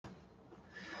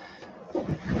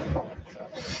Oh,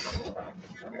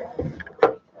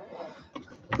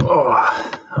 all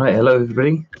right. Hello,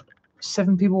 everybody.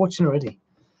 7 people watching already.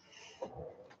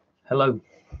 Hello.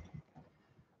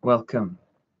 Welcome.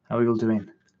 How are you all doing?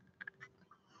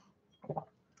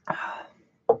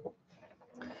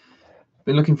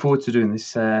 Been looking forward to doing this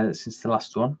since the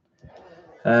last one.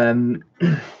 There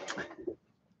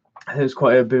was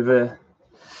quite a bit of a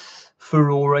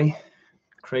furore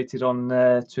created on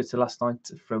Twitter last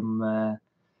night from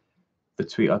the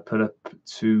tweet I put up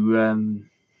to.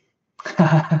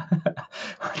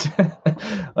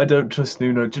 I don't trust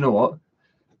Nuno. Do you know what?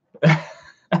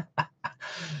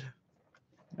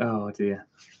 Oh dear.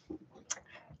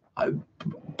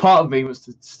 Part of me was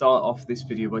to start off this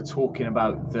video by talking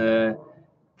about the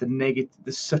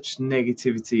such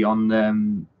negativity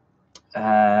on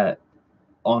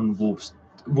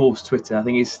Wolves Twitter. I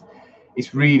think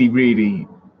it's really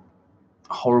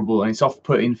horrible, and it's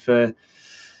off-putting for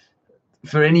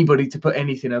anybody to put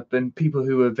anything up, and people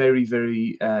who are very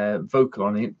vocal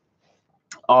on it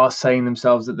are saying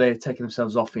themselves that they're taking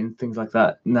themselves off in things like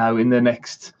that now in the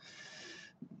next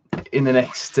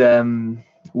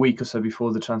week or so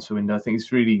before the transfer window. I think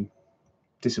it's really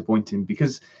disappointing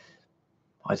because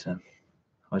I don't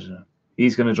know.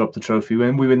 He's going to drop the trophy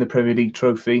when we win the Premier League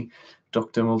trophy.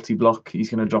 Dr. Multi-Block, he's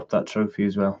going to drop that trophy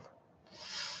as well.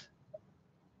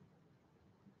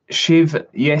 Shiv,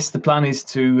 yes, the plan is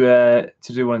to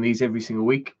do one of these every single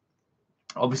week.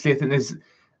 Obviously, I think there's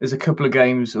a couple of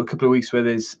games or a couple of weeks where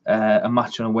there's a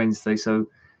match on a Wednesday, so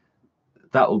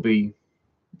that will be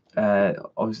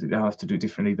obviously they'll have to do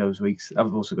differently those weeks.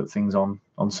 I've also got things on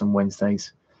some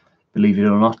Wednesdays, believe it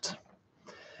or not.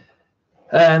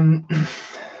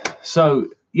 So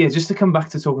yeah, just to come back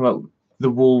to talking about the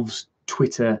Wolves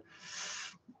Twitter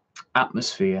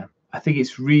atmosphere, I think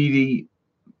it's really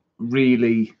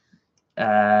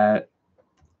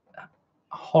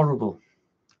horrible.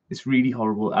 It's really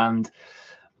horrible. And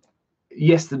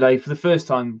yesterday, for the first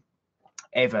time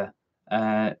ever,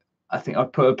 I think I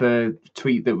put up a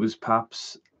tweet that was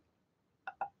perhaps,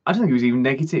 I don't think it was even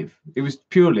negative. It was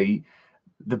purely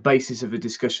the basis of a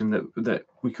discussion that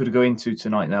we could go into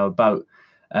tonight now about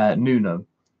Nuno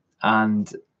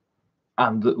and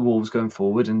the Wolves going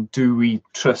forward, and do we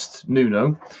trust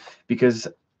Nuno? Because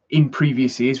in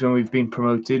previous years when we've been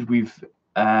promoted, we've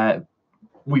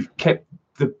kept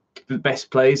the best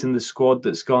players in the squad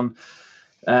that's come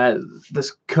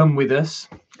with us,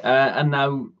 and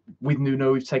now with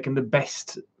Nuno we've taken the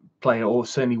best player, or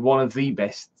certainly one of the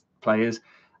best players,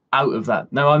 out of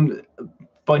that. Now I'm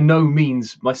by no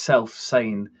means myself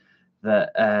saying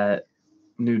that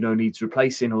Nuno needs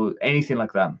replacing or anything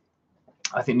like that.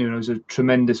 I think Nuno's a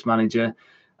tremendous manager,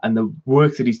 and the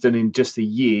work that he's done in just a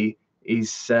year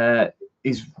is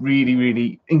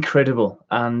really incredible.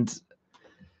 And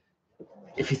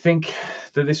if you think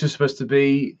that this was supposed to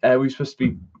be, there was a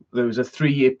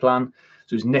 3-year plan,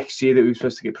 so it was next year that we were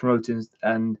supposed to get promoted,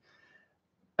 and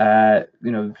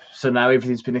so now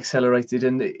everything's been accelerated,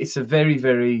 and it's a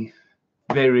very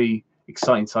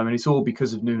exciting time, and it's all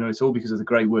because of Nuno. It's all because of the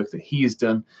great work that he has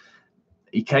done.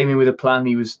 He came in with a plan.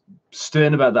 He was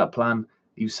stern about that plan.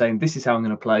 He was saying, this is how I'm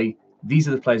going to play. These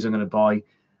are the players I'm going to buy.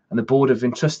 And the board have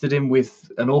entrusted him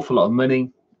with an awful lot of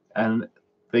money, and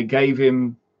they gave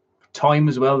him time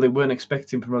as well. They weren't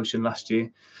expecting promotion last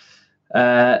year.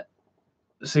 So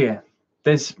yeah,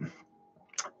 there's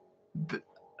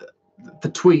the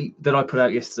tweet that I put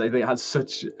out yesterday that had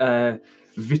such a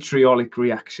vitriolic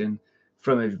reaction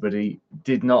from everybody.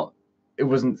 It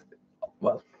was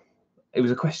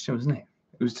a question, wasn't it?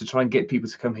 It was to try and get people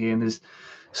to come here, and there's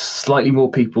slightly more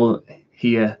people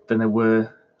here than there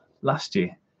were last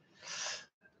year.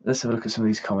 Let's have a look at some of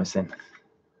these comments then.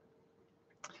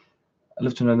 I'd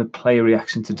love to know the player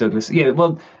reaction to Douglas. Yeah,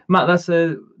 well, Matt, that's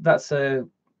something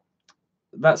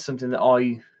that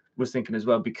I was thinking as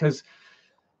well, because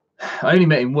I only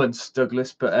met him once,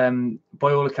 Douglas, but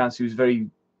by all accounts he was very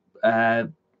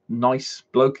nice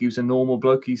bloke. He was a normal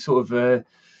bloke. He's sort of a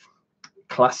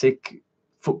classic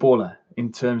footballer in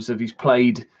terms of he's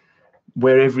played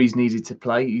wherever he's needed to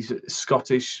play. He's a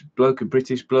Scottish bloke, a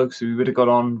British bloke, so we would have got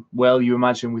on well, you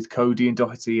imagine, with Cody and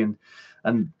Doherty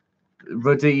and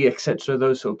Ruddy, etc.,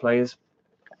 those sort of players.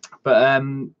 But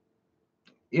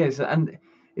yes, and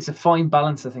it's a fine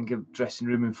balance, I think, of dressing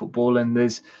room and football, and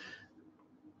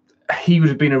he would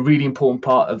have been a really important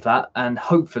part of that, and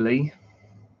hopefully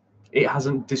it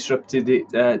hasn't disrupted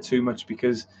it too much,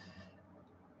 because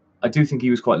I do think he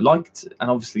was quite liked,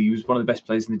 and obviously he was one of the best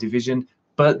players in the division.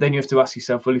 But then you have to ask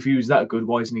yourself, well, if he was that good,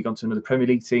 why hasn't he gone to another Premier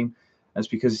League team? That's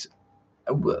because,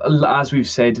 as we've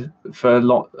said for a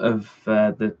lot of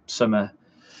the summer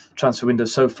transfer window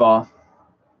so far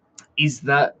is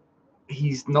that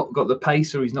he's not got the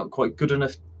pace, or he's not quite good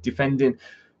enough defending.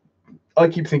 I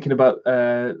keep thinking about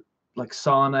like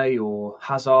Sane or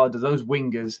Hazard, or those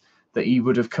wingers that he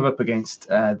would have come up against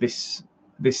this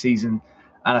season,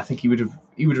 and I think he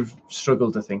would have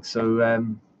struggled. I think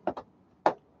so.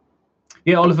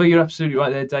 Yeah, Oliver, you're absolutely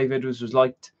right there. Dave Edwards was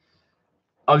liked.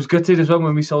 I was gutted as well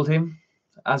when we sold him,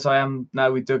 as I am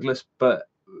now with Douglas. But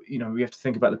we have to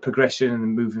think about the progression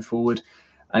and moving forward,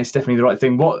 and it's definitely the right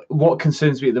thing. What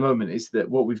concerns me at the moment is that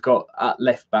what we've got at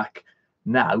left back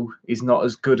now is not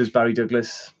as good as Barry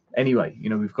Douglas. Anyway,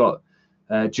 we've got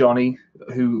Johnny,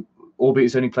 who, albeit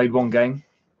has only played one game,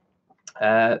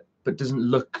 but doesn't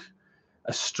look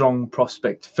a strong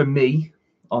prospect for me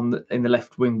in the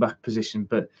left wing back position.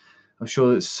 But I'm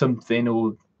sure that something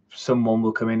or someone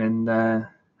will come in and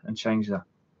change that.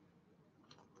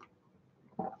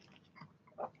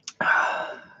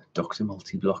 Dr.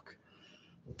 Multi-Block.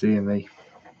 Dear me.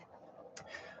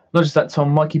 Not just that,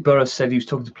 Tom. Mikey Burrows said he was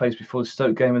talking to players before the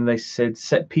Stoke game, and they said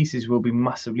set pieces will be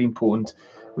massively important,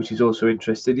 which is also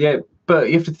interested. Yeah, but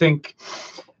you have to think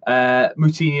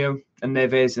Moutinho and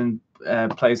Neves and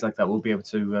players like that will be able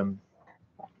to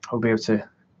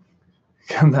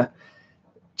come there.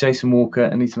 Jason Walker,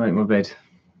 I need to make my bed.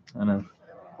 I know.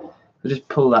 I'll just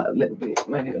pull that a little bit,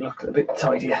 make it look a bit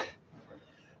tidier.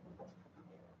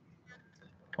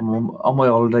 I'm on my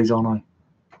holidays, aren't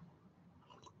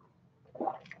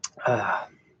I?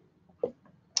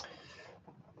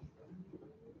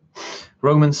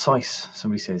 Roman Sice,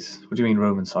 somebody says. What do you mean,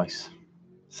 Roman Sice?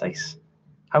 Sice.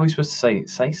 How are we supposed to say it?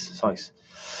 Sice? Sice.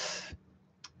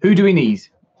 Who do we need?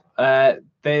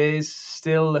 There's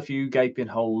still a few gaping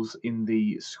holes in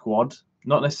the squad.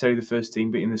 Not necessarily the first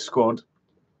team, but in the squad.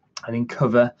 And in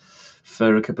cover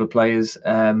for a couple of players.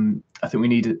 I think we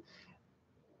need it.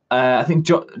 I think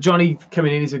Johnny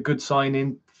coming in is a good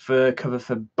signing for cover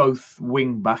for both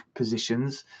wing-back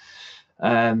positions.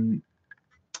 But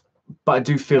I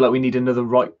do feel like we need another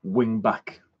right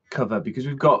wing-back cover, because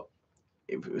we've got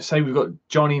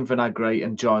Johnny and Vinagre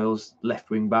and Giles left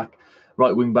wing-back.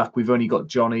 Right wing-back, we've only got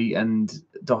Johnny and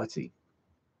Doherty.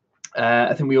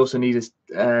 I think we also need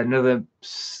another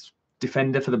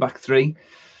defender for the back three.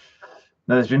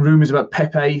 Now, there's been rumours about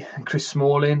Pepe and Chris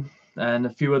Smalling and a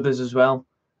few others as well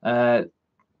to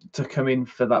come in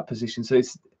for that position. So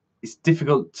it's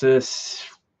difficult to.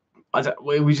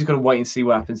 We just got to wait and see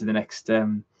what happens in the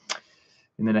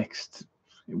next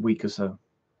week or so.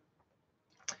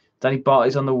 Danny Bart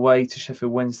is on the way to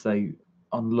Sheffield Wednesday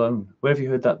on loan. Where have you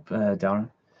heard that,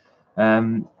 Darren?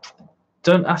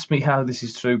 Don't ask me how this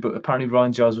is true, but apparently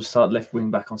Ryan Giles will start left wing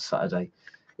back on Saturday.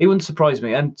 It wouldn't surprise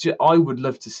me, and I would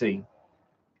love to see.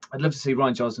 I'd love to see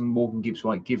Ryan Giles and Morgan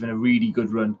Gibbs-White given a really good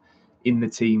run in the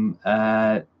team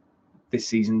this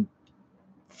season,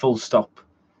 full stop,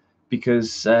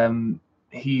 because they're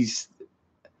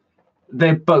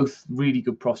both really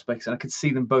good prospects, and I could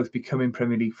see them both becoming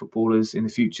Premier League footballers in the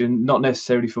future. Not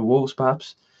necessarily for Wolves,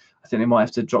 perhaps. I think they might have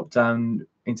to drop down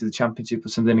into the Championship or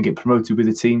something and get promoted with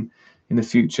the team in the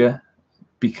future,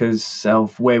 because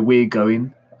of where we're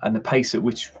going and the pace at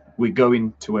which we're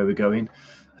going to where we're going.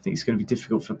 I think it's going to be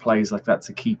difficult for players like that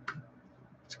to keep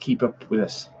up with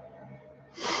us.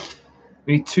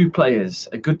 We need two players,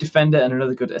 a good defender and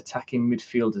another good attacking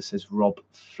midfielder, says Robert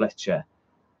Fletcher.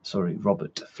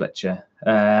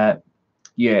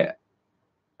 Yeah.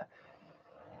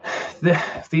 The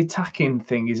attacking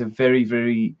thing is a very,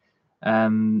 very...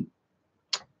 it's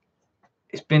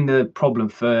been the problem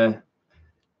for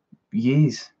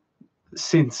years,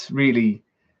 since really...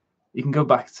 You can go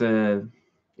back to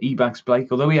Ebanks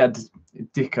Blake, although he had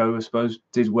Dicko, I suppose,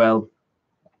 did well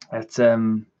at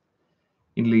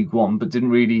in League One, but didn't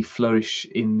really flourish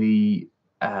in the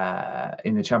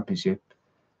Championship.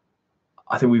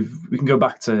 I think we can go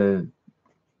back to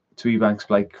Ebanks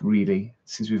Blake, really,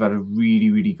 since we've had a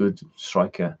really, really good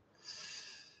striker.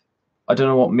 I don't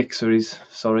know what Mixer is.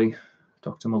 Sorry,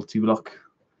 Dr. Multi-Block.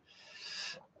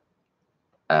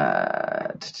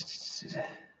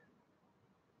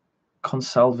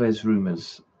 Consalves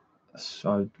rumours.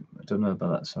 So I don't know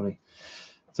about that. Sorry,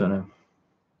 don't know.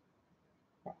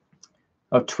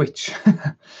 Oh, Twitch.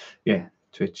 Yeah,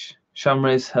 Twitch.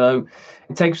 Shamrez, hello.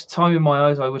 It takes time in my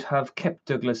eyes. I would have kept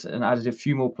Douglas and added a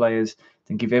few more players,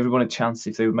 then give everyone a chance.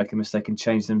 If they would make a mistake and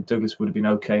change them, Douglas would have been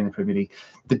okay in the Premier League.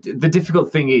 The difficult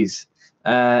thing is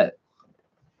that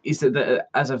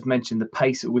as I've mentioned, the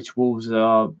pace at which Wolves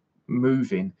are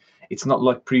moving, it's not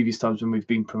like previous times when we've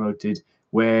been promoted,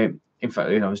 where, in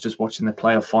fact, I was just watching the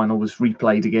playoff final was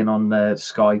replayed again on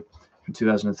Sky from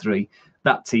 2003.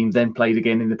 That team then played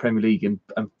again in the Premier League and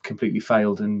completely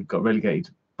failed and got relegated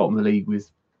bottom of the league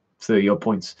with 30-odd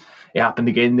points. It happened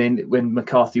again then when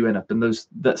McCarthy went up, and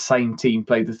that same team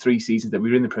played the 3 seasons that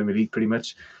we were in the Premier League pretty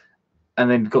much, and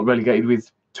then got relegated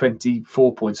with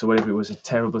 24 points or whatever. It was a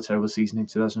terrible, terrible season in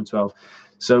 2012.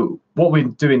 So what we're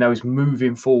doing now is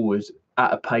moving forward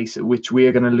at a pace at which we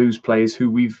are going to lose players who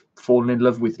we've fallen in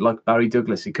love with, like Barry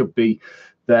Douglas. It could be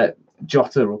that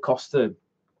Jota or Costa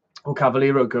or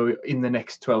Cavallero go in the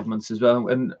next 12 months as well.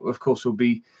 And of course, we'll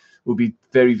be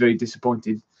very, very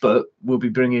disappointed, but we'll be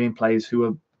bringing in players who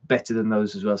are better than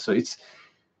those as well. So it's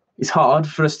hard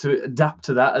for us to adapt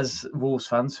to that as Wolves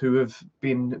fans who have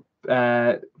been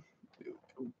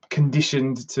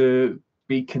conditioned to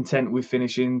be content with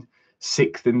finishing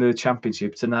 6th in the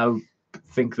Championship to now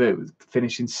think that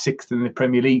finishing 6th in the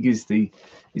Premier League is the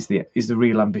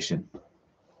real ambition.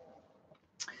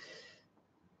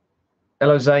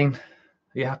 Hello, Zane.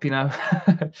 Are you happy now?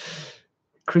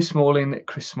 Chris Smalling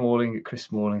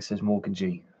says Morgan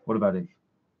G. What about him?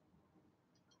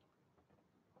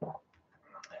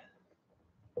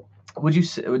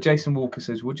 Jason Walker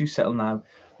says, would you settle now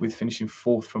with finishing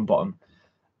 4th from bottom?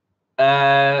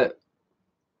 I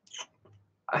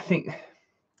think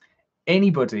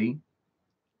anybody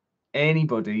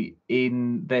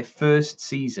in their first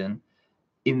season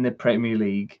in the Premier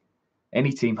League,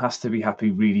 any team has to be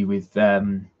happy really with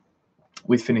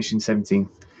finishing 17th,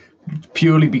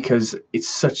 purely because it's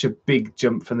such a big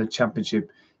jump from the Championship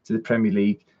to the Premier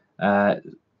League. So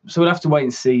we'll have to wait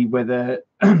and see whether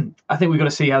I think we've got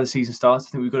to see how the season starts. I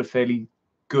think we've got a fairly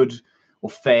good or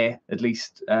fair, at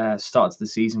least, start to the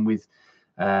season with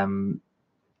Everton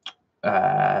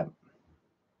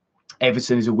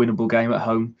is a winnable game at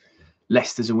home.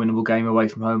 Leicester's a winnable game away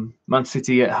from home. Man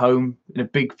City at home in a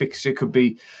big fixture could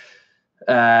be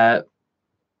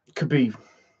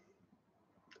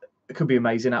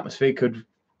amazing atmosphere.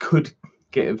 Could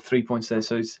get 3 points there.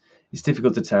 So it's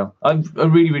difficult to tell. I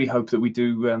really, really hope that we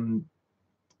do. I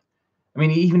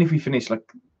mean, even if we finish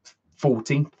like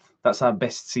 14th, that's our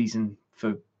best season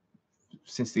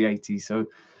since the 80s. So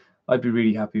I'd be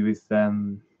really happy with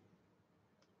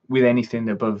anything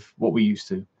above what we used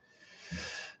to.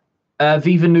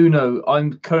 Viva Nuno.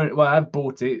 I've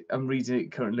bought it. I'm reading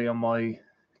it currently on my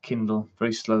Kindle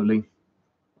very slowly.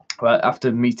 Well,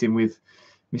 after meeting with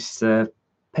Mr.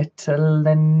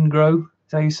 Petalengro, is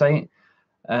that how you say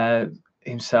it?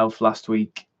 Himself last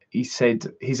week, he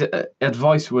said his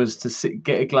advice was to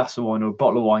get a glass of wine or a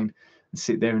bottle of wine and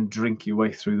sit there and drink your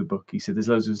way through the book. He said there's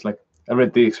loads of I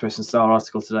read the Express and Star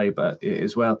article today about it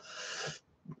as well,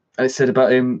 and it said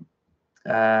about him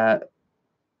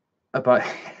about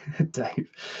Dave.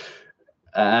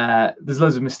 There's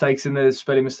loads of mistakes in there,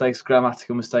 spelling mistakes,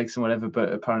 grammatical mistakes, and whatever.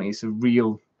 But apparently, it's a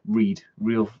real read,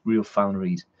 real fun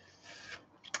read.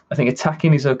 I think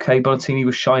attacking is okay. Bonatini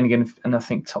was shining again, and I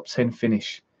think top 10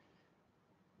 finish.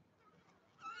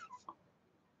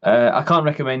 I can't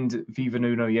recommend Viva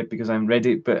Nuno yet because I haven't read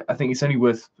it, but I think it's only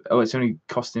it's only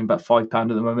costing about £5 at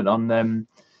the moment on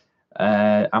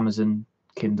Amazon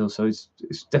Kindle, so it's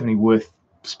definitely worth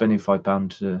spending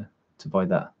 £5 to buy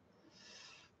that.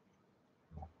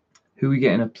 Who are we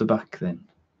getting up the back then?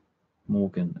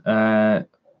 Morgan.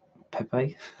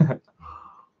 Pepe.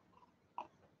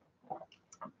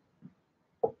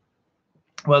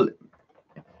 Well,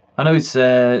 I know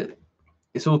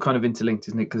it's all kind of interlinked,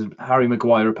 isn't it? Because Harry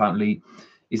Maguire apparently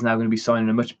is now going to be signing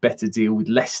a much better deal with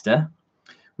Leicester,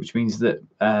 which means that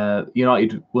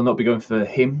United will not be going for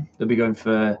him. They'll be going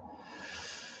for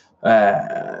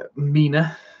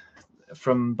Mina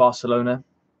from Barcelona.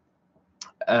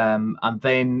 And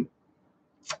then,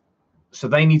 so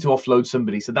they need to offload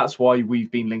somebody. So that's why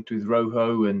we've been linked with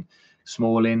Rojo and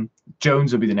Smalling.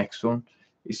 Jones will be the next one.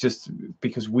 It's just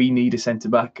because we need a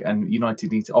centre-back and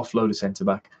United need to offload a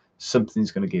centre-back. Something's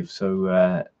going to give. So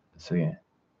yeah.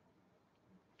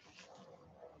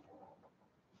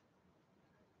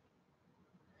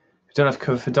 We don't have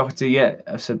cover for Doherty yet.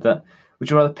 I've said that. Would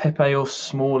you rather Pepe or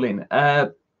Smalling?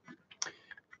 That's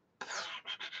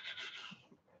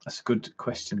a good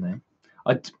question then.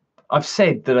 I've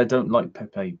said that I don't like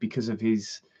Pepe because of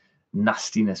his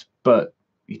nastiness, but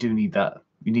you do need that.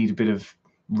 You need a bit of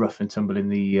rough and tumble in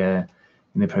the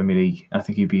Premier League. I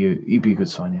think he'd be a good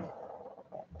signing.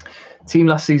 Team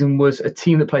last season was a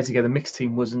team that played together. Mixed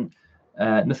team wasn't.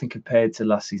 Nothing compared to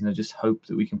last season. I just hope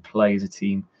that we can play as a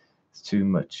team. It's too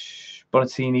much.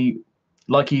 Bonatini,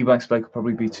 like Ebanks Blake, will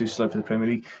probably be too slow for the Premier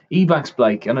League. Ebanks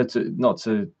Blake, I know not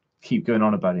to keep going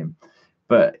on about him,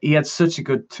 but he had such a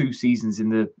good 2 seasons in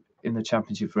the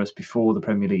Championship for us before the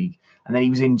Premier League, and then he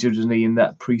was injured, wasn't he, in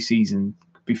that pre-season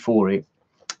before it.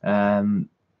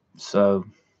 So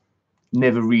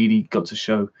never really got to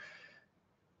show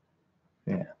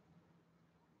Yeah.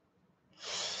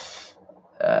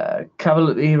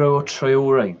 Cavallero or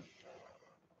Traore?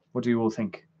 What do you all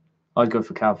think? I'd go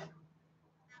for Cav.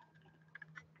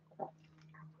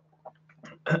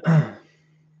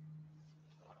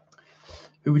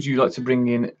 Who would you like to bring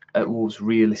in at Wolves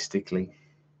realistically?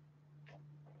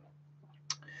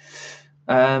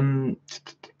 I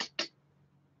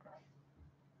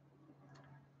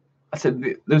said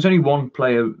there's only one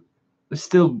player. There's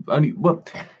still only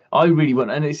I really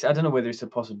want, and I don't know whether it's a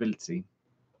possibility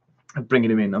of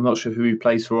bringing him in. I'm not sure who he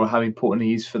plays for or how important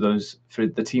he is for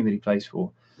the team that he plays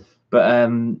for. But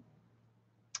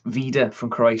Vida from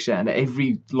Croatia, and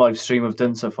every live stream I've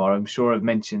done so far, I'm sure I've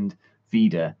mentioned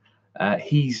Vida. I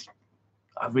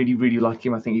really, really like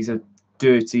him. I think he's a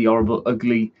dirty, horrible,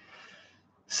 ugly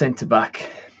centre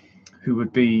back who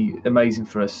would be amazing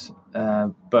for us.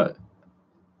 But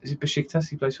is it Besiktas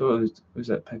he plays for? Or was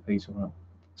that Pepe?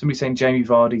 Somebody saying Jamie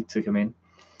Vardy to come in.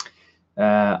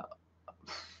 I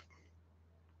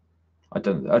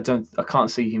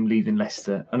can't see him leaving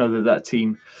Leicester. I know that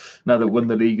team, now that won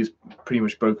the league, is pretty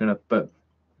much broken up, but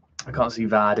I can't see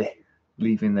Vardy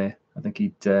leaving there. I think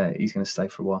he's going to stay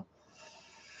for a while.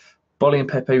 Bolly and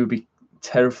Pepe would be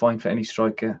terrifying for any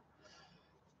striker.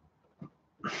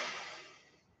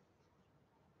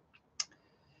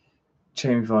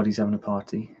 Jamie Vardy's having a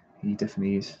party. He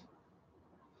definitely is.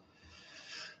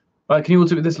 Right, can you all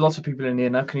do it? There's lots of people in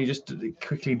here now. Can you just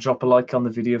quickly drop a like on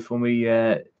the video for me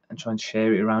and try and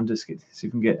share it around us? See if we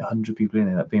can get 100 people in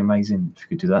here. That'd be amazing if you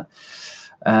could do that.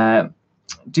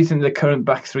 Do you think the current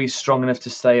back three is strong enough to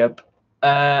stay up?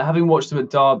 Having watched them at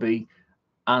Derby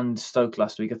and Stoke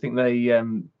last week, I think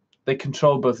they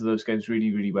controlled both of those games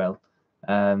really, really well,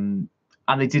 and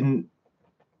they didn't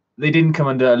come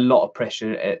under a lot of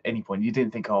pressure at any point. You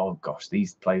didn't think, oh gosh,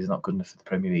 these players are not good enough for the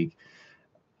Premier League.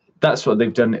 That's what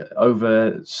they've done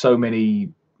over so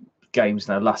many games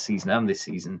now, last season and this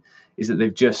season, is that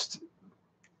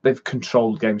they've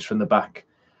controlled games from the back.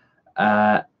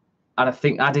 And I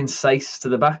think adding Sace to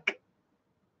the back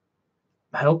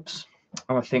helps.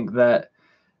 And I think that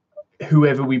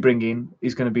whoever we bring in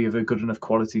is going to be of a good enough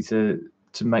quality to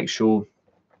make sure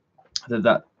that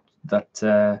I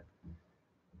can't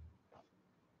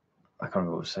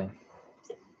remember what I was saying.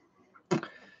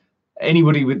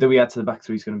 Anybody that we add to the back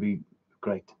three is going to be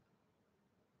great.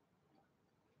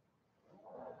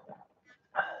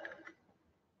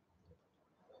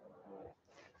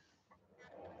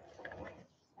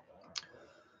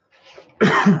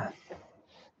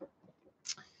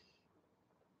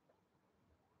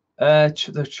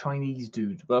 The Chinese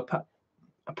dude. Well,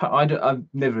 I've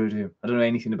never heard of him. I don't know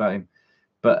anything about him.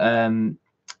 But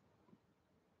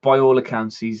by all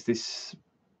accounts, he's this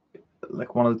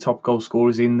like one of the top goal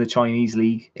scorers in the Chinese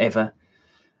league ever.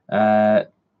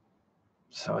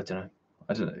 So I don't know.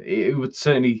 It would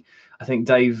certainly. I think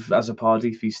Dave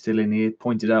Azzopardi, if he's still in here,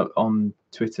 pointed out on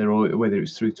Twitter or whether it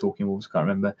was through Talking Wolves, can't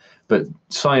remember. But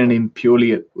signing him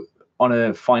purely on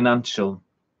a financial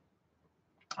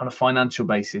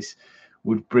basis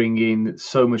would bring in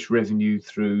so much revenue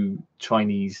through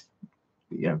Chinese,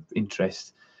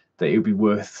 interest that it would be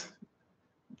worth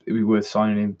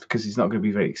signing him because he's not going to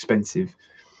be very expensive,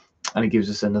 and it gives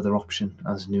us another option,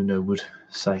 as Nuno would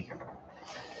say.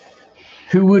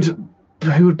 Who would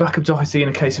back up Doherty in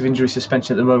a case of injury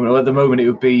suspension at the moment? Well, at the moment, it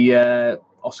would be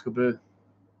Oscar Burr,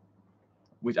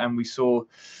 and we saw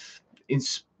in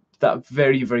that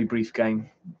very, very brief game.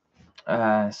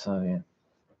 So yeah,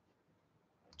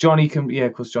 Johnny can. Yeah,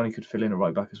 of course, Johnny could fill in at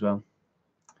right back as well.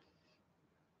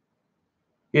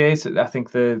 Yeah, I think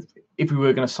if we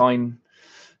were going to sign,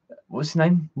 what's his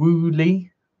name, Wu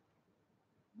Lee,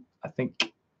 I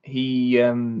think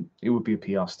it would be a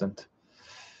PR stunt.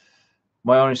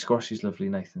 My orange squash is lovely,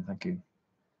 Nathan. Thank you.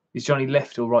 Is Johnny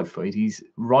left or right-footed? He's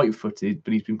right-footed,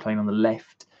 but he's been playing on the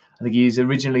left. I think he is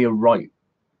originally a right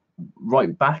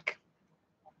back,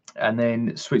 and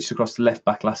then switched across to left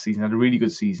back last season. Had a really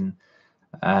good season,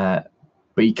 but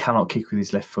he cannot kick with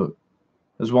his left foot.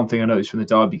 There's one thing I noticed from the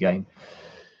Derby game.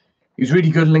 He was really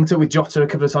good, linked up with Jota a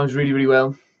couple of times, really, really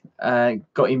well.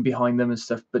 Got in behind them and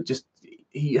stuff, but just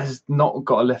he has not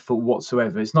got a left foot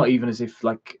whatsoever. It's not even as if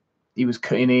like he was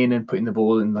cutting in and putting the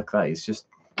ball in like that. It's just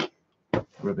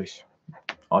rubbish.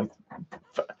 On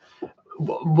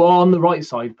the right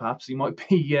side, perhaps he might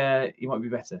be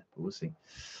better, but we'll see.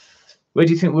 Where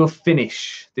do you think we'll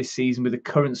finish this season with the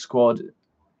current squad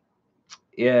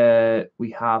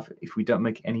we have if we don't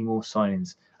make any more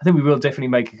signings? I think we will definitely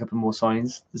make a couple more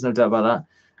signings. There's no doubt about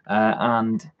that.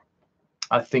 And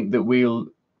I think that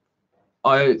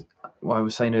I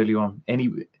was saying earlier on,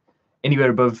 anywhere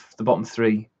above the bottom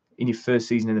three in your first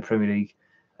season in the Premier League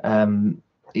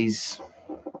is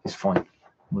fine.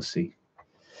 We'll see.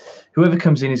 Whoever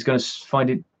comes in is going to find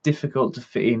it difficult to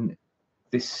fit in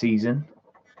this season.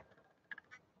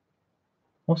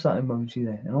 What's that emoji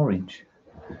there? An orange.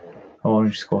 Oh,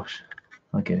 orange squash.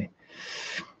 I get it.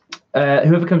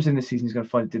 Whoever comes in this season is going to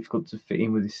find it difficult to fit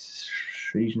in with this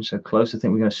region so close. I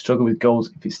think we're going to struggle with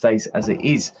goals if it stays as it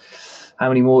is. How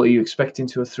many more are you expecting?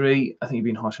 2 or 3? I think you've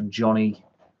been harsh on Johnny.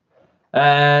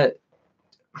 All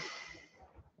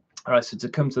right, so to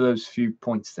come to those few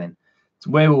points then. So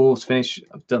where will Wolves finish?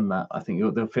 I've done that. I think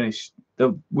they'll finish.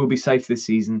 We'll be safe this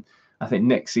season. I think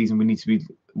next season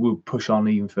we'll push on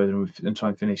even further and try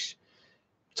and finish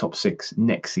top 6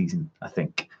 next season. I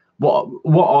think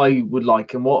what I would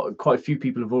like, and what quite a few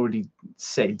people have already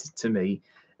said to me,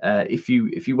 if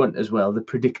you want as well, the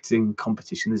predicting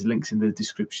competition, there's links in the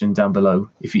description down below.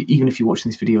 Even if you're watching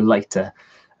this video later,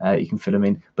 you can fill them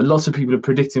in. But lots of people are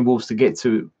predicting Wolves to get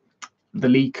to the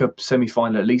League Cup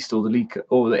semi-final at least, or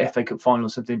the FA Cup final or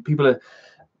something. People are,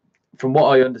 from what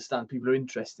I understand, people are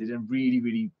interested and really,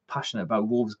 really passionate about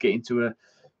Wolves getting to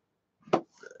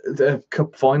the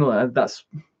cup final, and that's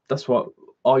what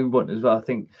I want as well. I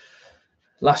think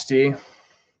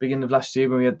beginning of last year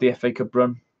when we had the FA Cup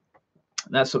run,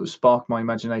 that sort of sparked my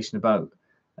imagination about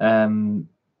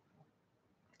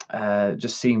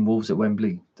just seeing Wolves at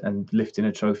Wembley and lifting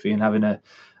a trophy and having a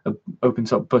open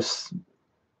top bus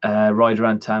ride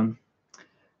around town.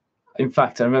 In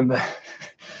fact, I remember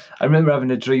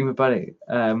having a dream about it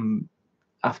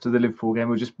after the Liverpool game.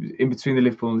 We were just in between the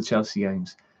Liverpool and the Chelsea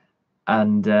games,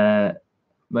 and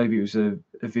maybe it was a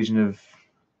vision of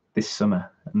this summer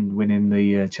and winning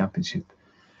the championship.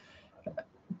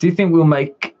 Do you think we'll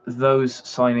make those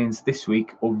signings this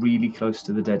week or really close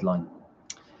to the deadline?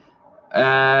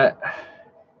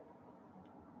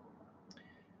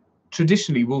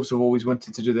 Traditionally, Wolves have always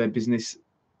wanted to do their business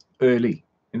early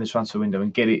in the transfer window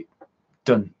and get it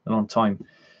done and on time.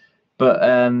 But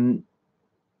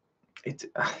it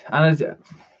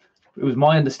was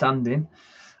my understanding,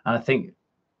 and I think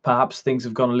perhaps things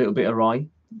have gone a little bit awry.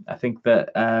 I think that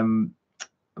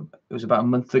it was about a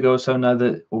month ago or so now,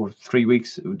 or 3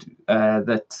 weeks,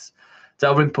 that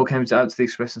Dalrymple came out to the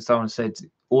Express and Star and said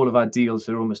all of our deals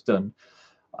are almost done.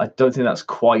 I don't think that's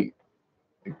quite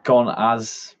gone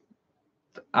as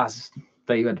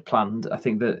they had planned. I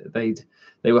think that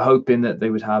they were hoping that they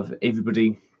would have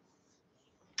everybody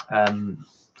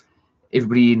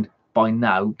in by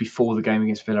now before the game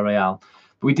against Villarreal.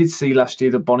 But we did see last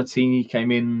year that Bonatini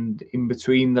came in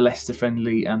between the Leicester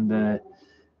friendly and the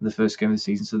first game of the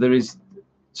season. So there is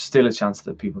still a chance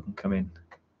that people can come in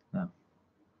now.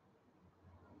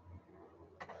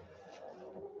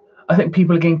 I think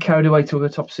people are getting carried away to the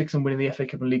top 6 and winning the FA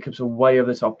Cup and League Cups are way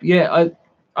over the top. Yeah,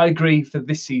 I agree for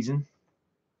this season.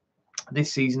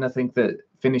 This season, I think that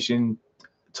finishing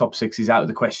top 6 is out of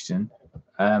the question.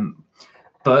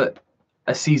 But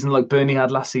a season like Burnley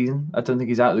had last season, I don't think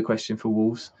is out of the question for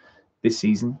Wolves this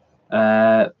season.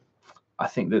 I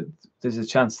think that there's a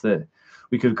chance that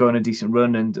we could go on a decent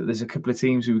run, and there's a couple of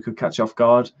teams who we could catch off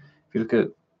guard. If you look at,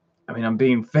 I'm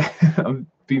being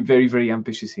very, very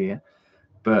ambitious here,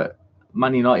 but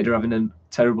Man United are having a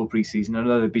terrible pre-season. I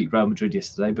know they beat Real Madrid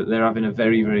yesterday, but they're having a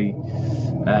very, very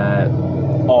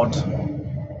odd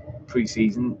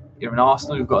pre-season. You're in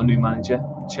Arsenal, who've got a new manager.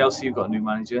 Chelsea, who've got a new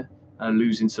manager and are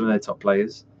losing some of their top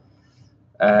players.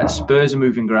 Spurs are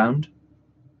moving ground,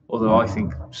 although I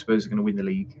think Spurs are going to win the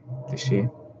league this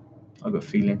year. I've got a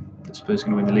feeling that Spurs are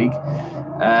going to win the league.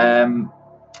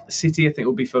 City, I think,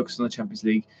 will be focused on the Champions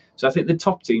League. So I think the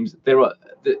top teams,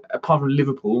 apart from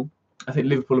Liverpool, I think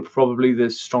Liverpool are probably the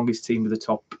strongest team with the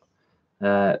top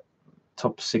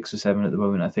 6 or 7 at the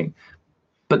moment, I think.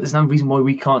 But there's no reason why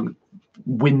we can't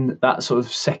win that sort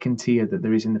of second tier that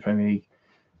there is in the Premier League.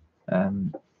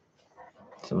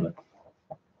 So look.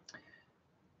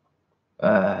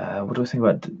 What do I think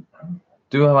about?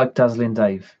 Do I like Dazzling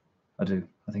Dave? I do.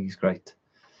 I think he's great.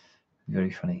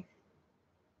 Very funny.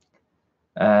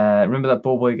 Remember that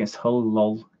ball boy against Hull?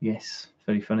 Lol. Yes,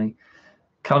 very funny.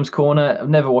 Callum's Corner. I've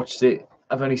never watched it.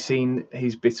 I've only seen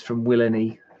his bits from Will and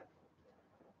E.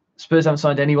 Spurs haven't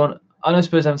signed anyone. I know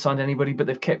Spurs haven't signed anybody, but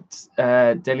they've kept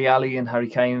Dele Alli and Harry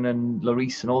Kane and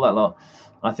Lloris and all that lot.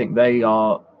 I think they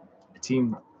are a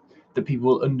team that people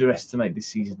will underestimate this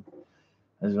season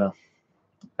as well.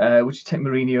 Would you take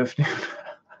Mourinho if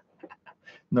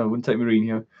No, I wouldn't take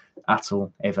Mourinho at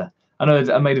all, ever. I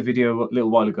know I made a video a little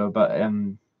while ago about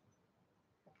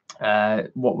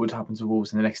what would happen to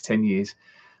Wolves in the next 10 years.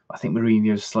 I think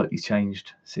Mourinho has slightly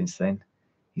changed since then.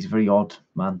 He's a very odd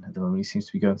man at the moment. He seems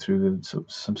to be going through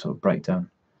some sort of breakdown.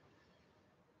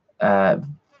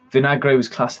 Vinagre was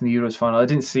class in the Euros final. I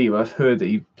didn't see it, but I've heard that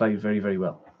he played very, very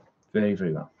well. Very,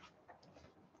 very well.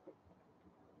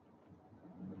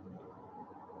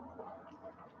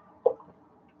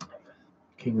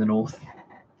 King of the North.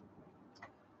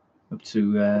 Up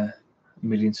to 1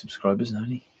 million subscribers now,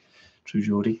 True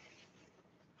Geordie.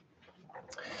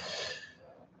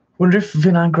 Wonder if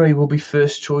Vinagre will be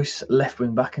first choice left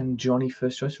wing back and Johnny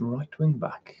first choice right wing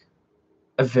back.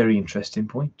 A very interesting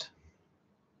point.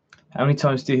 How many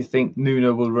times do you think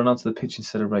Nuno will run onto the pitch in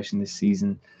celebration this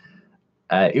season?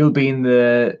 He'll be in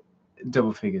the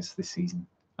double figures this season.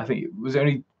 I think it was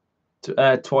only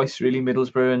twice really,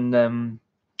 Middlesbrough and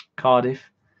Cardiff,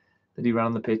 that he ran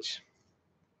on the pitch.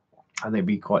 I think there'd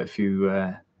be quite a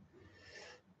few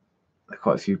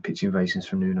pitch invasions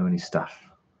from Nuno and his staff.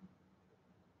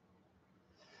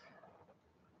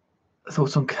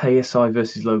 Thoughts on KSI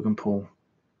versus Logan Paul?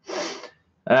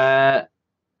 I'll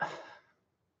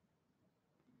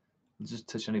just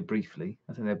touch on it briefly.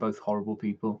 I think they're both horrible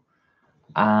people,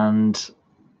 and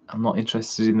I'm not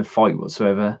interested in the fight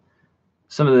whatsoever.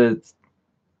 Some of the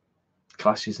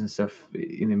clashes and stuff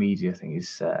in the media, I think,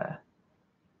 is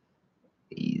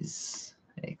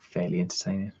fairly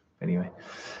entertaining. Anyway,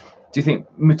 do you think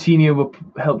Moutinho will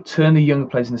help turn the younger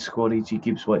players in the squad, e.g.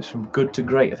 Gibbs White, from good to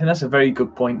great? I think that's a very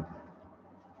good point.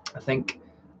 I think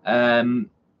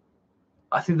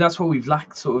that's what we've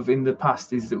lacked sort of in the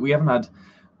past, is that we haven't had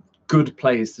good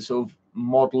players to sort of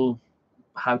model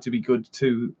how to be good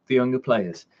to the younger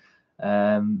players.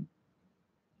 So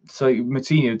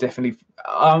Moutinho definitely,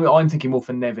 I'm thinking more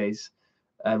for Neves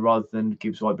rather than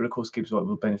Gibbs White, but of course Gibbs White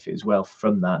will benefit as well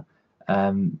from that.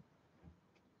 I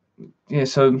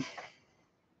think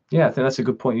that's a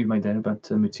good point you've made there about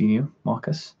Moutinho,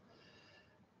 Marcus.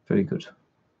 Very good.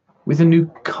 With the new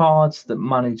cards that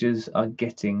managers are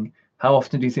getting, how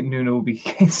often do you think Nuno will be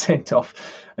getting sent off,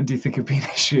 and do you think it'll be an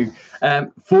issue?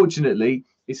 Fortunately,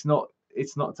 it's not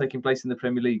taking place in the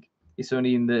Premier League. It's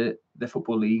only in the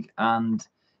Football League, and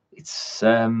it's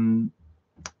in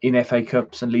FA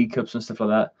Cups and League Cups and stuff like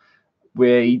that,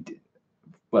 where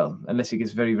unless it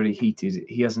gets very, very heated,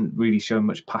 he hasn't really shown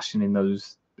much passion in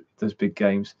those big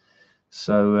games.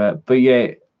 So, but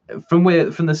yeah, from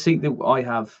the seat that I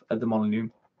have at the Molineux,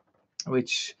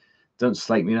 which, don't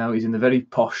slate me now, is in the very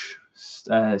posh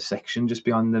section just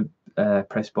behind the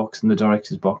press box and the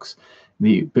director's box,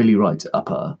 the Billy Wright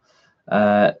upper.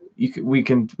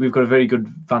 We've got a very good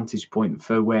vantage point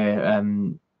for where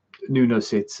Nuno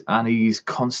sits, and he's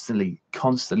constantly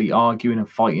arguing and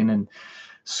fighting and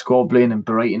squabbling and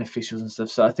berating officials and stuff.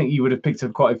 So I think you would have picked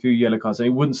up quite a few yellow cards. And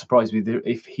it wouldn't surprise me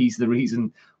if he's the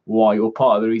reason why, or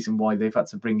part of the reason why, they've had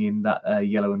to bring in that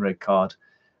yellow and red card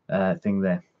thing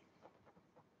there.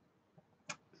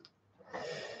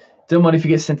 Don't mind if he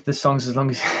gets sent to the songs as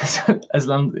long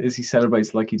as he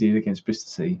celebrates like he did against Bristol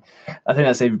City. I think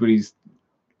that's everybody's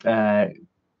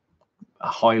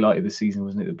highlight of the season,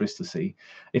 wasn't it? The Bristol City.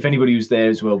 If anybody was there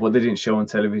as well, what they didn't show on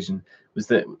television was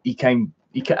that he came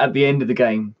at the end of the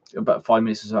game, about 5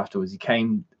 minutes or so afterwards, he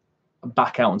came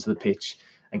back out onto the pitch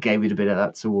and gave it a bit of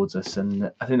that towards us. And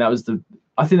I think that was the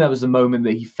moment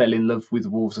that he fell in love with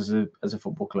Wolves as a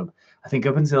football club. I think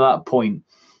up until that point,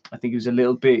 I think he was a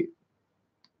little bit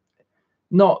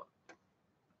not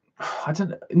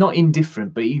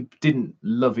indifferent, but he didn't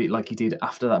love it like he did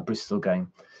after that Bristol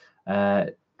game.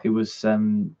 It was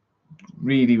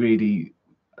really, really,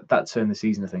 that turned the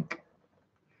season, I think.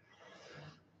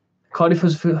 Cardiff,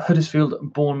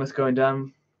 Huddersfield, Bournemouth going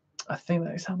down. I think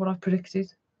is that what I've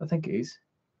predicted? I think it is.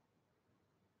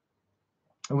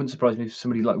 It wouldn't surprise me if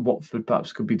somebody like Watford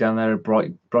perhaps could be down there at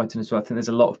Brighton as well. I think there's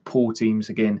a lot of poor teams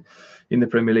again in the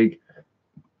Premier League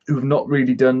who have not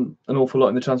really done an awful lot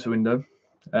in the transfer window.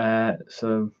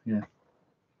 So yeah.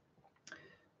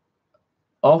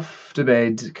 Off to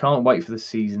bed. Can't wait for the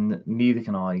season. Neither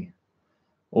can I.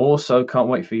 Also, can't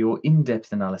wait for your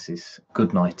in-depth analysis.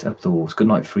 Good night, up the walls. Good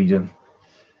night, freedom.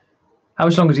 How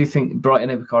much longer do you think Brighton,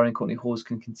 Ebukari and Courtney Hawes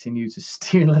can continue to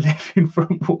steal everything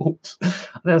from Wolves? I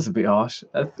think that's a bit harsh.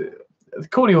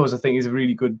 Courtney Hawes, I think, is a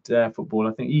really good footballer.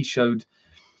 I think he showed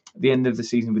at the end of the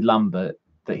season with Lambert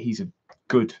that he's a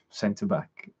good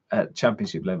centre-back at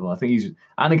Championship level. I think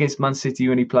and against Man City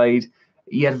when he played,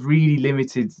 he had really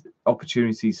limited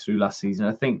opportunities through last season.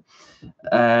 I think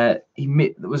there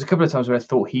was a couple of times where I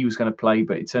thought he was going to play,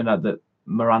 but it turned out that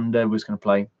Miranda was going to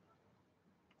play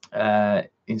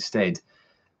instead.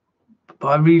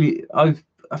 But I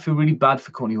feel really bad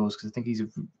for Courtney Hawes, because I think he's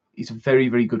a very,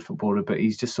 very good footballer, but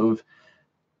he's just sort of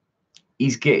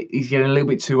he's getting a little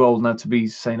bit too old now to be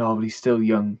saying, oh, well, he's still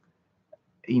young.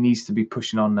 He needs to be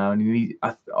pushing on now, and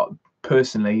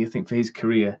personally, I think for his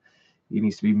career, he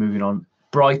needs to be moving on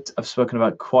Bright, I've spoken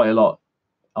about quite a lot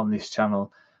on this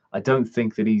channel. I don't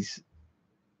think that he's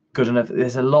good enough.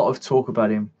 There's a lot of talk about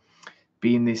him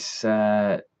being this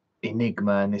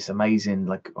enigma and this amazing,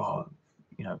 like,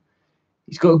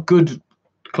 he's got a good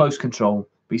close control,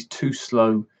 but he's too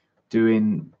slow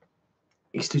using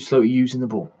the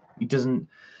ball. He doesn't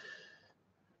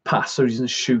pass or he doesn't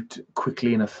shoot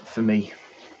quickly enough for me.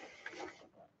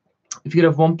 If you could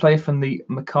have one player from the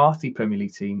McCarthy Premier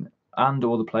League team and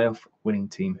or the playoff winning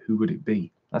team, who would it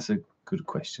be? That's a good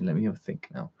question. Let me have a think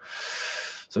now.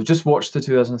 So I've just watched the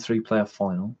 2003 playoff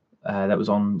final. That was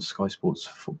on Sky Sports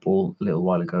Football a little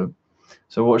while ago.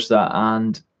 So I watched that,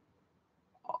 and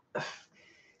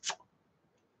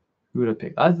who would I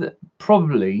pick? I'd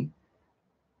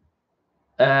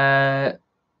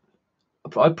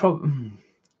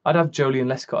have Jolie and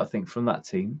Lescott, I think, from that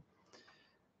team,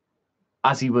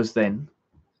 as he was then.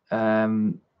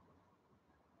 I'm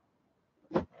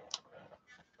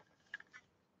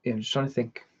just trying to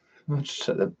think.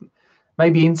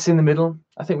 Maybe Ince in the middle.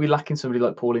 I think we're lacking somebody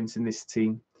like Paul Ince in this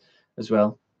team as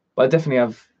well. But I definitely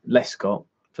have Lescott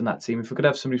from that team. If I could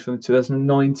have somebody from the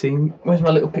 2019, where's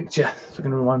my little picture? So I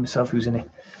can remind myself who's in it.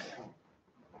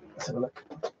 Let's have a look.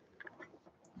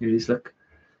 Here it is, look.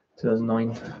 2009.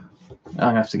 I'm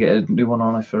going to have to get a new one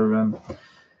on for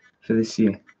this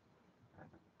year.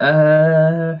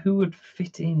 Who would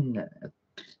fit in?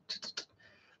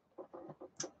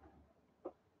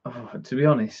 To be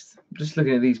honest, just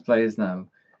looking at these players now,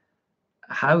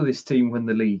 how this team won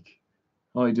the league,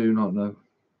 I do not know.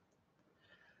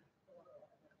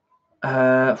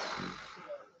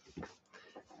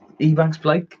 Ebanks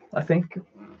Blake, I think,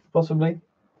 possibly.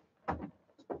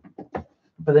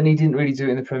 But then he didn't really do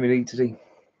it in the Premier League, did he?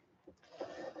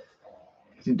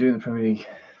 He didn't do it in the Premier League.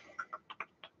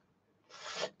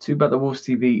 Too bad the Wolves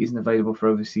TV isn't available for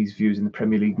overseas viewers in the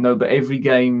Premier League. No, but every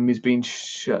game is being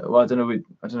shown. Well, I don't know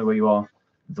where you are.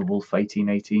 The Wolf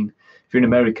 1818. If you're in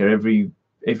America, every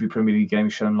Premier League game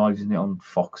is shown live, isn't it, on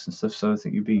Fox and stuff? So I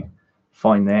think you'd be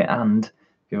fine there. And if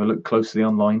you have a look closely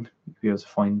online, you'll be able to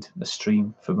find a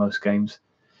stream for most games.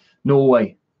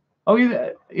 Norway. Oh,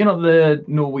 you're not the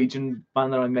Norwegian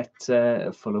man that I met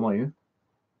at Fulham, are you?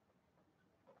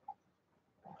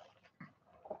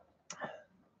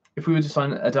 If we were to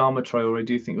sign Adama Traore,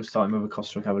 do you think we'll start him over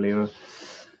Costa or Cavaliero?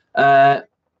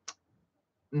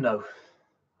 No,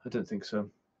 I don't think so.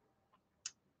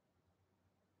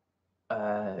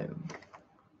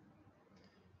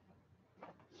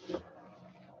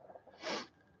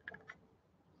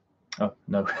 Oh,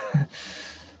 no.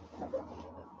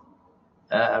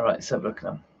 Right, let's have a look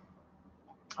now.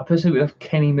 I personally would have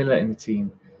Kenny Miller in the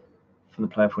team from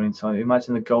the playoff winning side.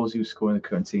 Imagine the goals he was scoring in the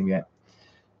current team yet.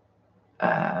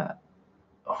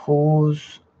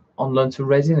 Hawes on loan to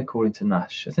Reading, according to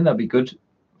Nash. I think that'd be good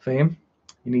for him.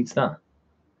 He needs that.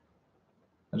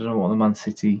 I don't know what the Man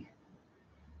City.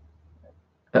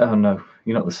 Oh no,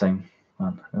 you're not the same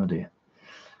man. Oh dear.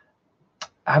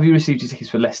 Have you received your tickets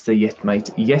for Leicester yet, mate?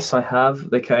 Yes, I have.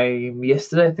 They came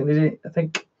yesterday. I think they did. I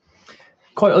think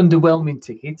quite underwhelming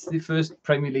tickets. The first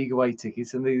Premier League away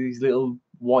tickets, and these little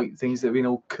white things that have been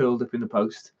all curled up in the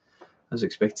post. I was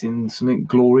expecting something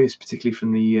glorious, particularly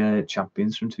from the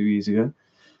champions from 2 years ago.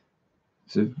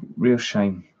 It's a real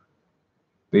shame.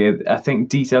 But yeah, I think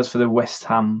details for the West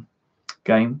Ham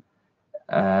game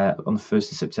on the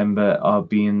 1st of September are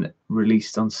being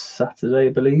released on Saturday,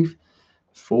 I believe,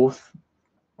 4th.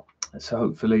 So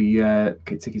hopefully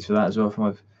get tickets for that as well.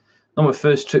 For not my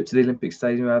first trip to the Olympic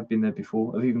Stadium. I've been there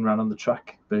before. I've even ran on the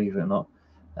track, believe it or not.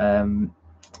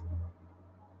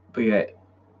 But yeah,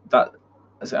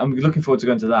 I'm looking forward to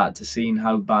going to that, to seeing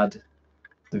how bad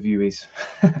the view is.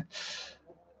 I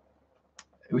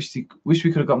wish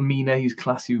we could have got Mina. He's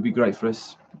classy. Would be great for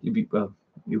us. He'll be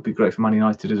great for Man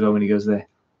United as well when he goes there.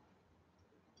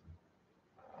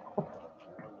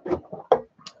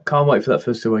 Can't wait for that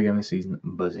first away game of the season.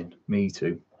 I'm buzzing. Me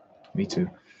too.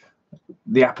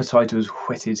 The appetite was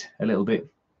whetted a little bit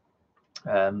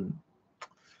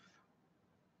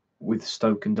with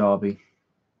Stoke and Derby,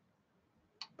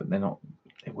 but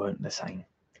they weren't the same.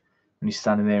 When you're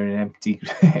standing there in an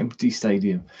empty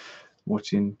stadium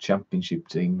watching championship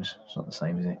teams, it's not the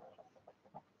same, is it?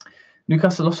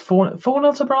 Newcastle lost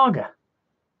 4-0 to Braga.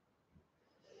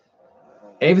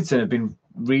 Everton have been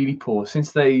really poor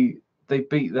since they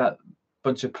beat that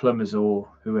bunch of plumbers or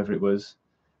whoever it was.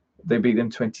 They beat them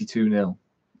 22-0.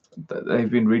 They've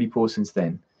been really poor since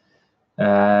then.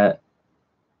 Were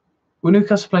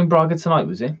Newcastle playing Braga tonight,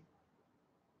 was it?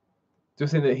 Do you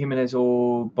think that Jimenez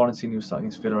or Bonatini will start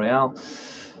against Villarreal?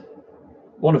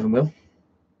 One of them will.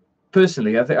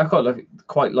 Personally, I think I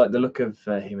quite like the look of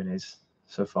Jimenez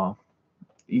so far.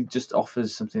 he just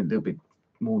offers something a little bit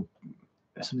more,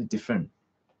 something different.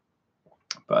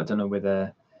 But I don't know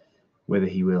whether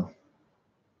he will.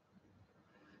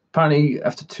 Apparently,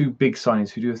 after 2 big signings,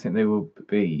 who do you think they will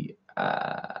be?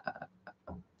 I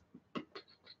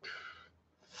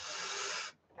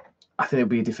think it'll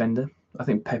be a defender. I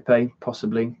think Pepe,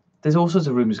 possibly. There's all sorts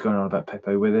of rumours going on about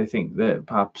Pepe where they think that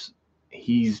perhaps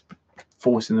he's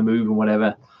forcing the move or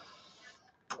whatever.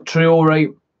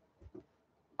 Traore,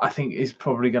 I think, is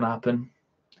probably going to happen.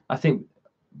 I think,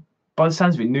 by the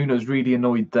sounds of it, Nuno's really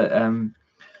annoyed that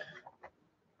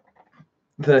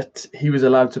that he was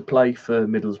allowed to play for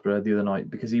Middlesbrough the other night,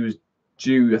 because he was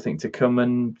due, I think, to come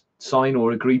and sign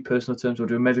or agree personal terms or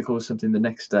do a medical or something the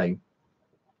next day.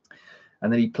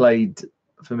 And then he played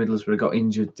for Middlesbrough, got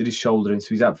injured, did his shoulder in, so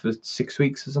he's out for 6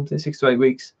 weeks or something, 6 to 8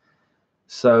 weeks.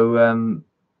 So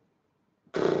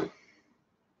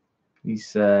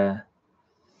he's not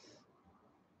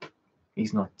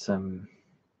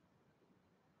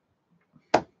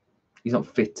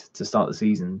fit to start the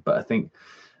season. But I think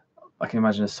I can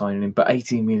imagine us signing him. But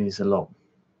 18 million is a lot.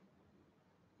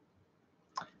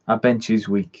 Our bench is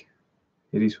weak.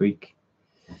 It is weak.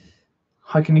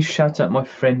 How can you shout out my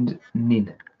friend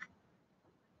Nin?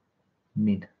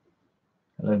 Nin.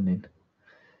 Hello, Nin.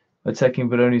 We're taking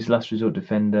Veroni's last resort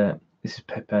defender. This is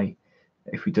Pepe.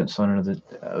 If we don't sign other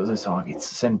targets,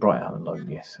 send Bright out alone.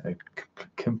 Yes, I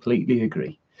completely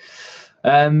agree.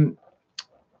 Right.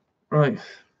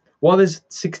 While there's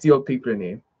 60-odd people in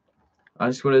here, I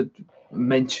just want to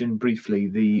mention briefly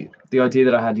the idea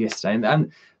that I had yesterday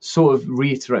and sort of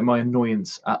reiterate my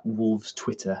annoyance at Wolves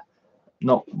Twitter.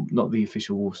 Not the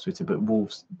official Wolves Twitter, but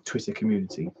Wolves Twitter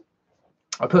community.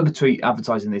 I put up a tweet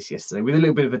advertising this yesterday with a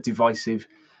little bit of a divisive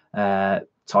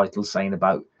title saying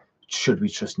about should we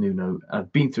trust Nuno.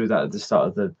 I've been through that at the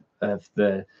start of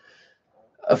the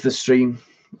stream.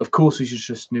 Of course, we should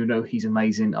trust Nuno. He's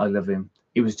amazing. I love him.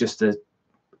 It was just for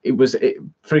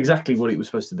exactly what it was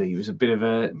supposed to be. It was a bit of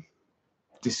a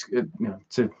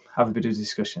to have a bit of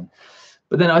discussion.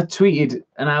 But then I tweeted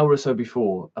an hour or so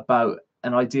before about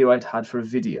an idea I'd had for a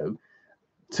video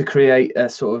to create a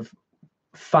sort of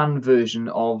fan version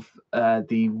of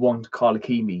the One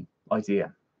Carlakimi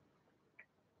idea.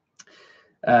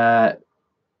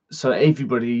 So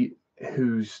everybody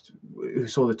who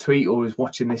saw the tweet or is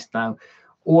watching this now,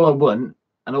 all I want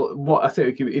and what I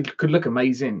think it could look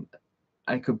amazing,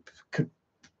 and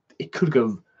it could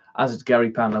go, as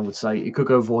Gary Panlin would say, it could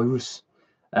go virus.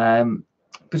 But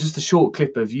just a short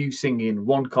clip of you singing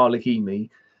One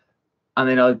Carlakimi, and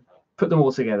then I'd put them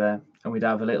all together, and we'd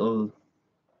have a little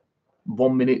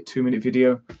 1 minute, 2 minute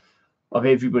video of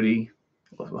everybody,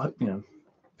 a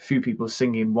few people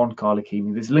singing One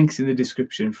Carlakimi. There's links in the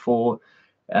description for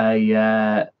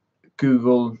a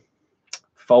Google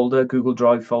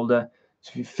Drive folder. So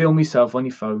if you film yourself on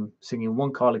your phone singing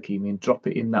One Carlakimi and drop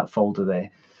it in that folder there,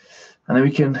 and then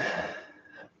we can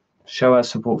show our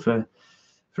support for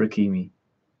Hakimi.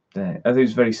 I think it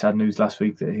was very sad news last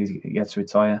week that he had to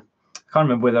retire. I can't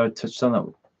remember whether I touched on that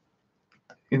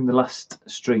in the last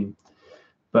stream,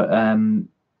 but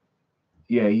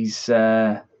he's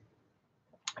been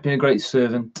a great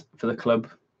servant for the club.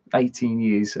 18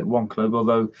 years at one club,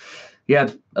 although he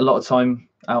had a lot of time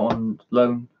out on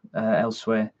loan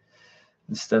elsewhere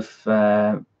and stuff.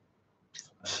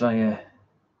 So yeah,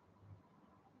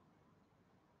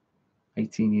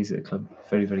 18 years at the club,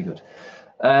 very, very good.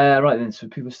 Right then, so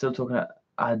people are still talking about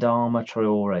Adama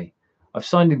Traore. I've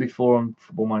signed him before on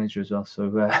Football Manager as well,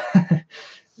 so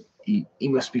he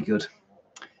must be good.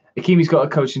 Hakimi's got a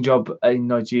coaching job in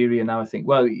Nigeria now, I think.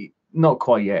 Well, not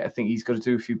quite yet. I think he's got to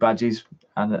do a few badges,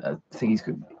 and I think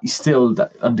he's still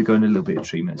undergoing a little bit of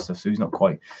treatment and stuff, so he's not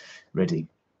quite ready.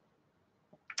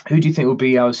 Who do you think will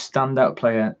be our standout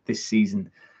player this season?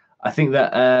 I think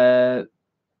that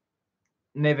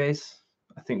Neves,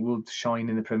 I think, will shine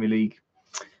in the Premier League.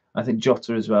 I think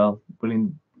Jota as well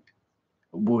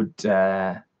would.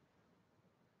 I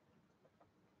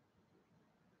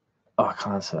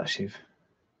can't answer that, Shiv.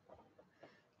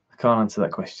 I can't answer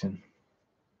that question.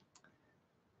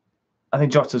 I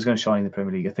think Jota's going to shine in the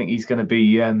Premier League. I think he's going to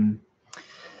be, and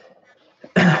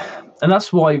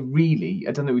that's why really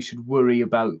I don't think we should worry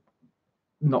about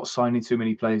not signing too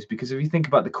many players, because if you think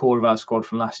about the core of our squad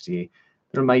from last year,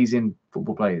 they're amazing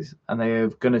football players, and they are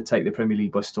going to take the Premier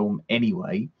League by storm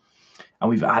anyway. And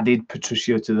we've added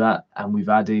Patricio to that, and we've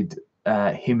added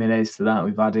Jimenez to that.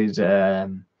 We've added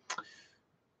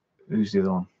who's the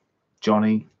other one?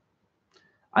 Johnny,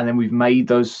 and then we've made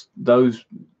those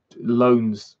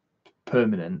loans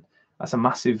permanent. That's a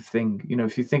massive thing.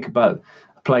 If you think about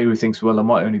a player who thinks, well, I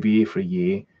might only be here for a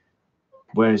year,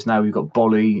 whereas now we've got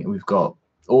Bolly and we've got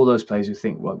all those players who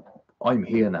think, well, I'm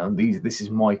here now. This is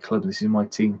my club. This is my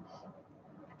team.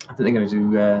 I think they're going to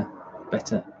do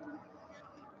better.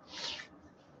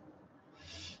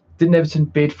 Didn't Everton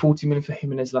bid 40 million for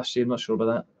Jimenez last year? I'm not sure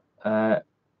about that.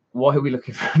 Why are we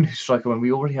looking for a new striker when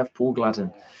we already have Paul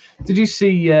Gladden? Did you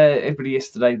see everybody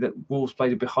yesterday that Wolves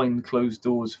played a behind closed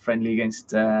doors friendly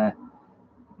against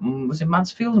was it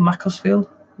Mansfield or Macclesfield?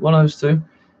 One of those two.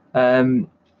 I think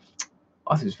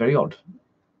it was very odd.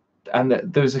 And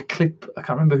there was a clip, I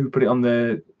can't remember who put it on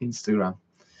the Instagram.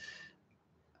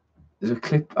 There's a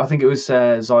clip, I think it was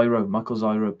Michael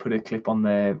Zyro put a clip on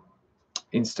their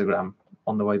Instagram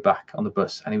on the way back on the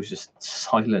bus, and he was just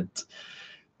silent.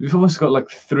 We've almost got like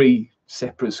 3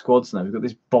 separate squads now. We've got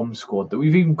this bomb squad that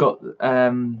we've even got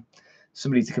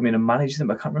somebody to come in and manage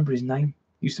them. I can't remember his name.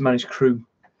 He used to manage Crew.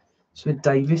 So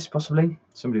Davis, possibly.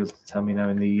 Somebody will tell me now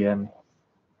in the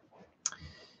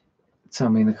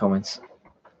comments.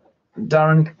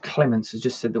 Darren Clements has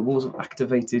just said that Wolves have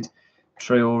activated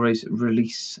Traore's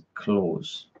release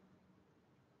clause.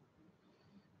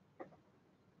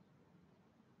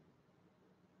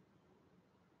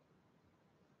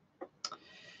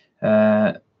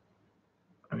 Let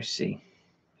me see.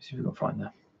 Let's see if we can find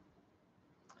that.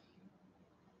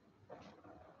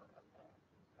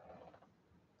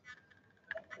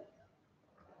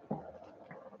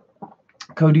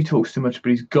 Cody talks too much,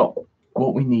 but he's got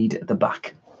what we need at the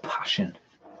back: passion.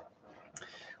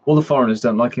 All the foreigners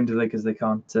don't like him, do they? Because they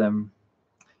can't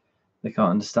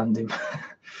understand him.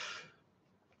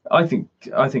 I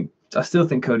still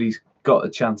think Cody's got a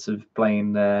chance of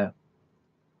playing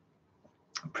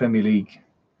Premier League.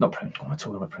 Not Premier. What am I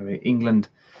talking about? Premier League. England,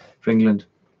 for England.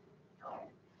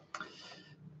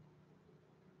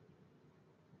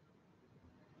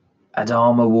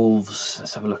 Adama Wolves.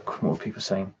 Let's have a look. What are people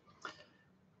saying?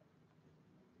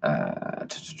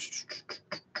 There's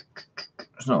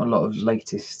not a lot of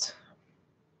latest.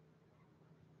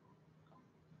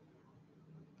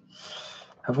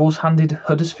 Have Wolves handed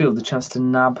Huddersfield the chance to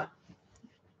nab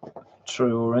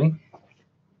Traore?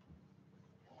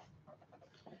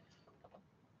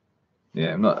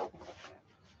 Yeah, I'm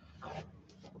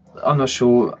not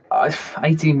sure.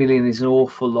 18 million is an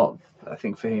awful lot, I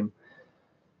think, for him.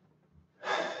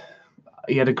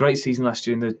 He had a great season last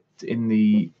year in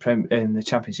the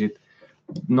Championship.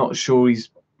 Not sure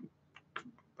he's.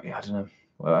 I don't know.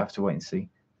 Well, I have to wait and see.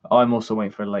 I'm also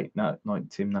waiting for a late night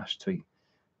Tim Nash tweet.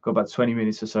 Got about 20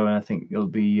 minutes or so, and I think it'll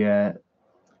be.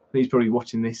 He's probably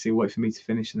watching this. He'll wait for me to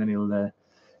finish, and then he'll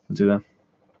do that.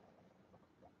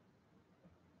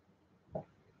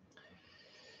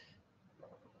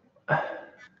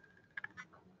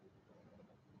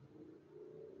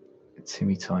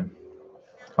 Timmy time.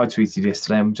 I tweeted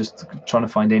yesterday. I'm just trying to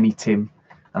find any Tim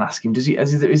and ask him.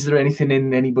 Is there anything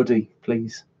in anybody,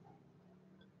 please?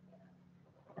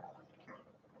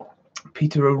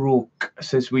 Peter O'Rourke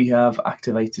says we have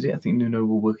activated it. I think Nuno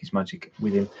will work his magic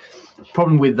with him.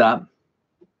 Problem with that,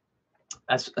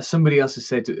 as somebody else has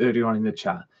said earlier on in the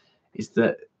chat, is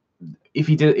that if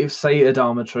say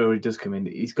Adama Traore does come in,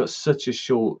 he's got such a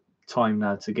short time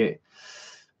now to get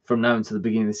from now until the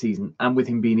beginning of the season, and with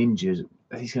him being injured,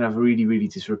 he's going to have a really, really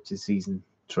disrupted season,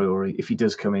 Traore, if he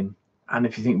does come in. And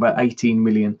if you think about 18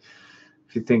 million,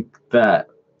 if you think that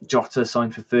Jota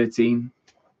signed for 13,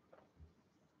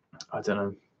 I don't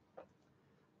know.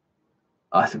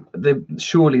 I think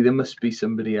surely there must be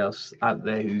somebody else out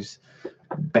there who's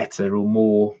better or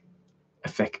more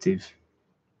effective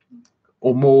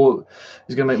or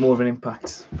is going to make more of an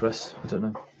impact for us. I don't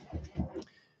know.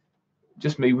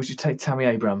 Just me. Would you take Tammy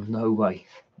Abraham? No way.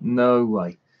 No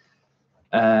way.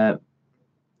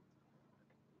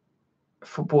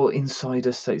 Football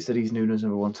Insider states that he's Nuno's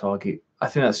 #1 target. I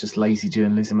think that's just lazy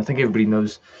journalism. I think everybody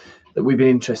knows that we've been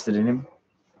interested in him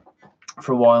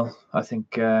for a while. I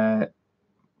think I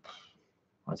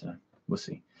don't know. We'll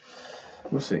see.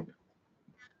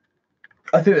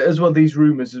 I think as well these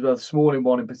rumours as well. The Smalling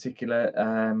one in particular.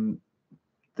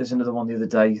 There's another one the other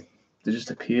day that just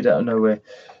appeared out of nowhere.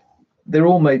 They're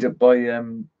all made up by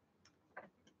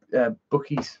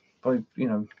bookies, by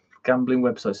gambling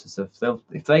websites and stuff.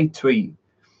 If they tweet,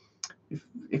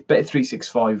 if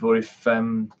Bet365 or if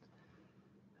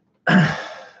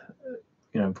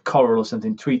Coral or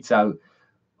something tweets out,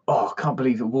 I can't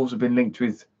believe that Wolves have been linked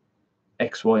with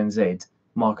X, Y, and Z,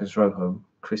 Marcus Rojo,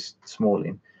 Chris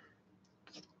Smalling.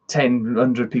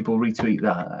 100 people retweet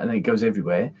that, and it goes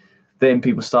everywhere. Then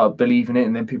people start believing it,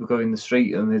 and then people go in the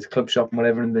street and there's a club shop and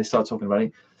whatever, and they start talking about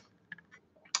it.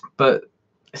 But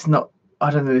it's not. I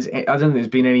don't think there's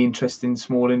been any interest in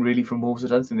Smalling really from Wolves. I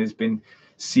don't think there's been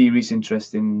serious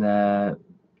interest in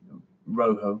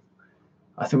Rojo.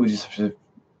 I think we just have to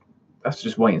have to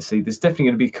just wait and see. There's definitely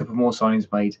going to be a couple more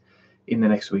signings made in the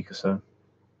next week or so.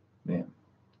 Yeah.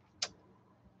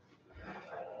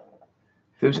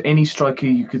 If there was any striker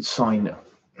you could sign,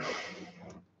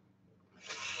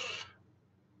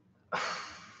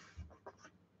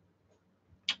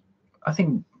 I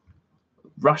think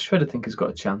Rashford, has got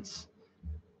a chance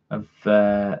of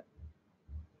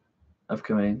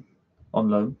coming in on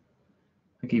loan.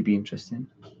 I think he'd be interesting.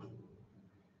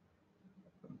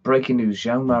 Breaking news: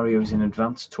 João Mario is in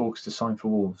advanced talks to sign for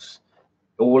Wolves.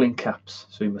 All in caps,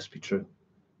 so he must be true.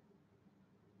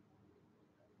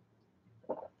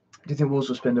 Do you think Wolves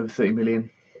will spend over 30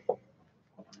 million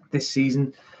this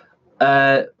season?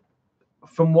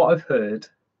 From what I've heard,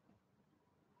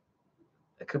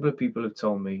 a couple of people have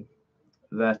told me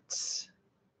that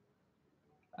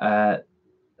that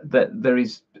there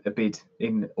is a bid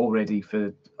in already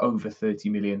for over 30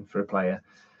 million for a player.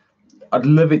 I'd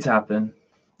love it to happen,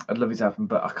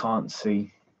 but I can't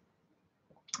see.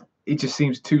 It just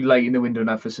seems too late in the window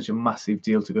now for such a massive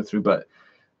deal to go through. But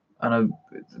I know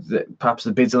that perhaps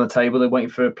the bid's on the table. They're waiting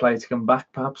for a player to come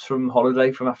back, perhaps from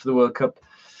holiday from after the World Cup,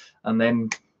 and then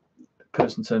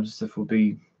personal terms and stuff will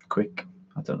be quick.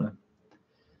 I don't know.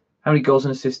 How many goals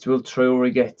and assists will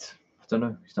Traore get? I don't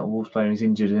know. He's not a Wolves player. He's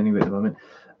injured anyway at the moment.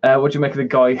 What do you make of the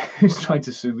guy who's trying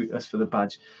to sue us for the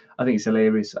badge? I think it's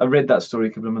hilarious. I read that story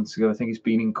a couple of months ago. I think it's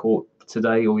been in court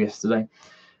today or yesterday.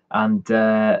 And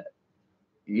they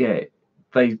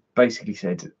basically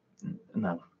said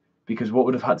no. Because what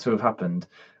would have had to have happened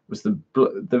was the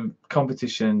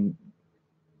competition,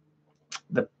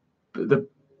 the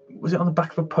was it on the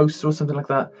back of a poster or something like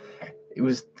that? It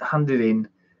was handed in,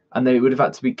 and then it would have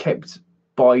had to be kept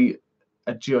by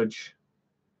a judge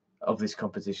of this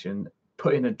competition,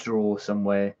 put in a drawer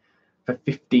somewhere for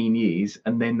 15 years,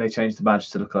 and then they changed the badge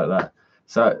to look like that.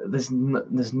 So there's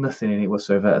nothing in it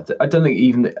whatsoever. I don't think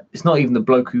it's not even the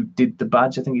bloke who did the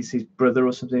badge. I think it's his brother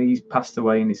or something. He's passed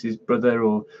away, and it's his brother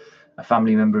or a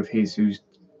family member of his who's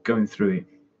going through it.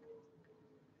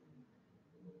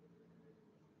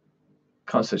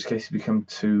 Can't such cases become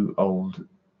too old?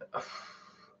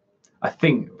 I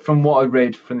think from what I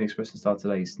read from the Express and Star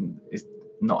today, it's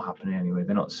not happening anyway.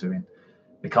 They're not suing.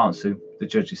 They can't sue. The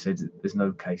judge has said there's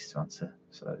no case to answer,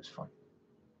 so it's fine.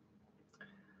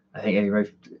 I think anyway,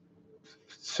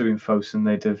 suing Fosun,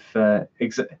 they'd have. Do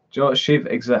you know what, Shiv?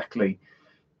 Exactly.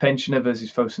 Pensioner versus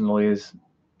Fosun lawyers,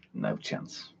 no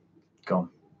chance. Gone.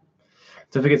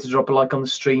 Don't forget to drop a like on the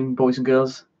stream, boys and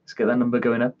girls. Let's get that number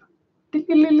going up.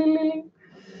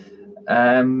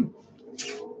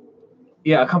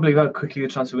 Yeah, I can't believe how quickly the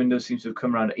transfer window seems to have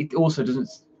come around. It also doesn't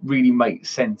really make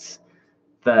sense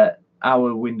that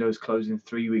our window is closing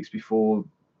 3 weeks before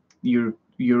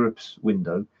Europe's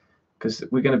window, because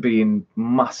we're going to be in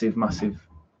massive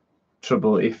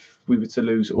trouble if we were to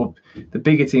lose, or the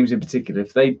bigger teams in particular,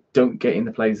 if they don't get in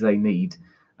the players they need,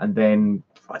 and then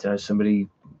I don't know, somebody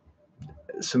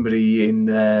in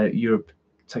Europe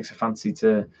takes a fancy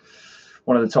to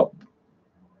one of the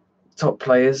top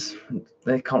players,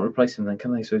 they can't replace him then,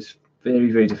 can they? So it's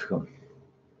very difficult.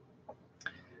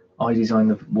 I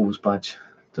designed the Wolves badge.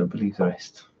 Don't believe the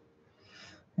rest.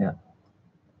 Yeah.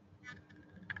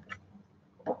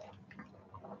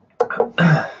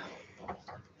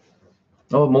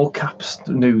 Oh, more caps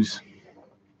news.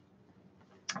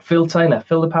 Phil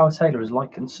the Power Taylor has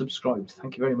liked and subscribed.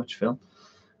 Thank you very much, Phil.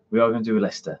 We are going to do a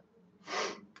Leicester.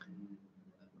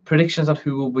 Predictions on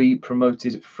who will be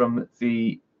promoted from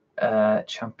the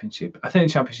Championship. I think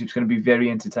the Championship is going to be very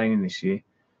entertaining this year,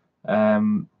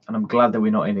 and I'm glad that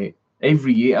we're not in it.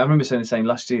 Every year, I remember saying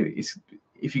last year, if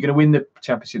you're going to win the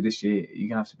Championship this year, you're going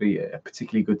to have to be a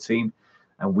particularly good team,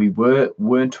 and we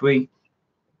weren't we?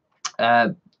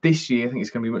 This year, I think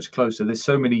it's going to be much closer. There's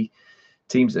so many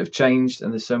teams that have changed,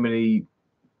 and there's so many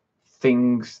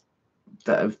things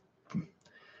that have.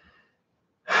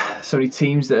 So many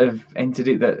teams that have entered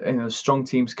it, that strong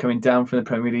teams coming down from the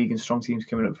Premier League and strong teams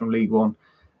coming up from League One.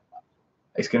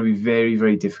 It's going to be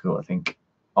very difficult, I think.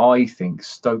 I think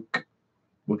Stoke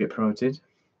will get promoted.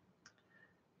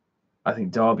 I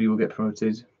think Derby will get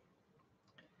promoted.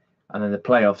 And then the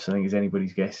playoffs, I think, is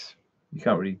anybody's guess. You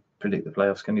can't really predict the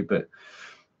playoffs, can you? But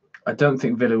I don't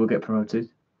think Villa will get promoted.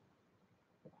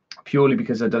 Purely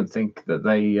because I don't think that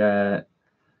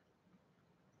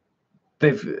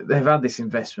they've had this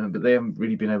investment, but they haven't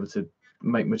really been able to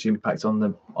make much impact on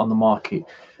the market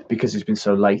because it's been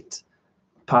so late.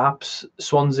 Perhaps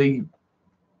Swansea,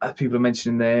 as people are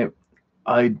mentioning there,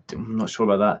 I'm not sure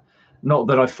about that. Not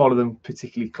that I follow them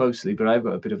particularly closely, but I've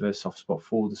got a bit of a soft spot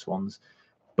for the Swans.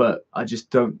 But I just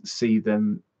don't see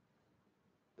them.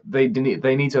 They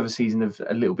need to have a season of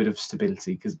a little bit of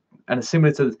stability, and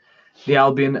similar to the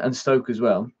Albion and Stoke as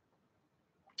well.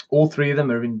 All three of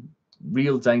them are in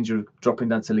real danger of dropping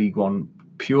down to League One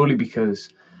purely because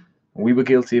we were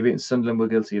guilty of it and Sunderland were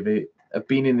guilty of it, of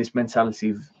being in this mentality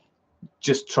of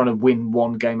just trying to win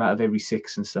one game out of every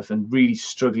 6 and stuff, and really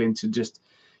struggling to just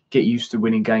get used to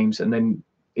winning games. And then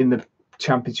in the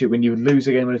Championship, when you lose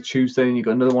a game on a Tuesday and you've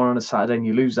got another one on a Saturday and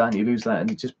you lose that and you lose that, and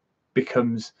it just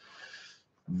becomes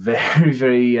very,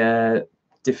 very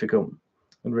difficult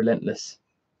and relentless.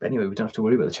 But anyway, we don't have to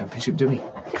worry about the Championship, do we?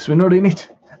 Because we're not in it.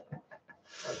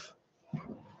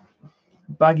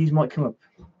 Baggies might come up.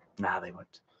 Nah, they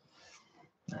won't.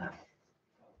 Nah.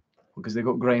 Because they've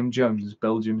got Graham Jones,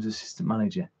 Belgium's assistant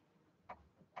manager.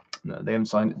 No, they haven't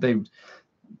signed.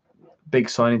 Big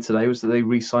signing today was that they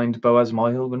re-signed Boaz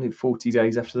Mahil when 40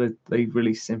 days after they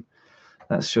released him.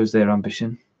 That shows their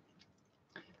ambition.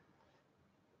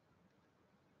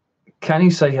 Can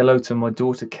you say hello to my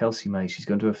daughter Kelsey May? She's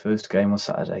going to her first game on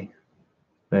Saturday.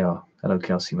 They are. Hello,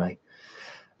 Kelsey May.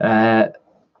 My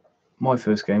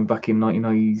first game back in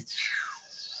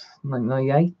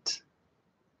 1998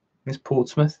 against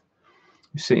Portsmouth.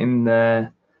 We're sitting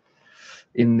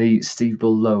in the Steve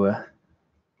Bull Lower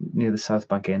near the South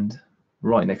Bank end,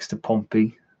 right next to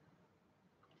Pompey.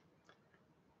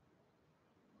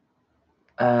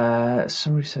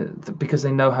 Somebody said because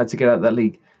they know how to get out of that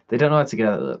league. They don't know how to get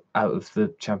out of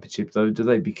the Championship, though, do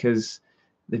they? Because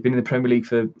they've been in the Premier League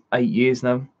for 8 years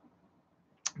now.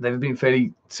 They've been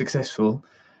fairly successful.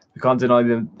 We can't deny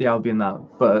them the Albion that,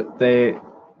 but they're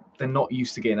not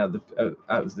used to getting out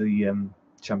of the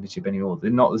Championship anymore.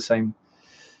 They're not the same.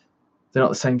 They're not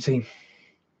the same team.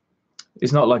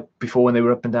 It's not like before when they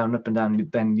were up and down.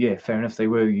 Then yeah, fair enough. They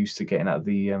were used to getting out of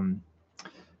the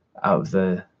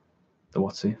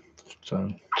what's it? So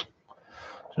I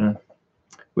don't know.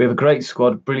 We have a great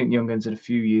squad, brilliant young guns. In a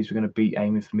few years, we're going to be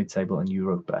aiming for mid-table and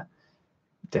Europa.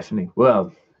 Definitely.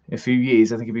 Well, in a few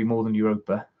years, I think it'll be more than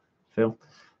Europa, Phil.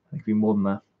 I think it'll be more than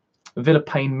that. Villa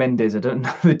Payne Mendes, I don't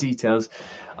know the details.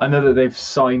 I know that they've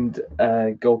signed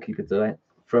a goalkeeper today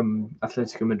from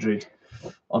Atletico Madrid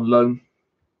on loan.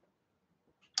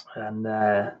 And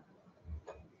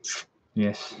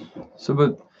yes. So,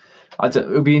 but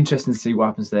it'll be interesting to see what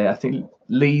happens there. I think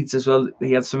Leeds as well,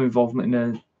 he had some involvement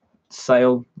in a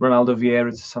sale, Ronaldo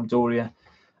Vieira to Sampdoria.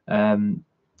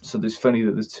 So it's funny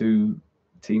that the two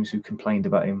teams who complained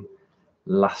about him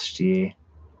last year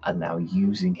are now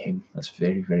using him. That's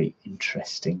very, very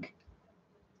interesting.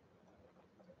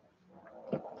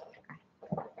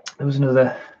 There was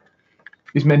another.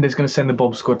 Is Mendes going to send the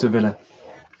bomb squad to Villa?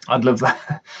 I'd love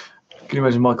that. Can you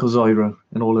imagine Michael Zyro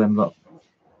and all of them lot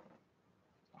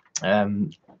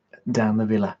down the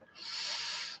Villa?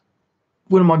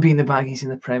 Wouldn't mind being the Baggies in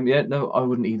the Prem. Yeah, no, I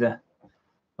wouldn't either.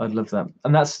 I'd love that,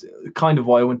 and that's kind of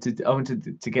why I wanted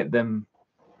to get them.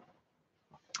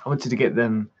 I wanted to get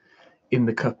them in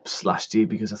the cups last year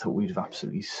because I thought we'd have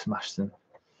absolutely smashed them.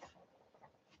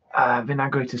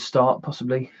 Vinagre to start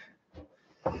possibly.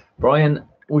 Brian,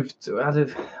 we've had I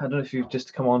don't know if you've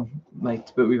just come on,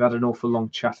 mate, but we've had an awful long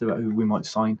chat about who we might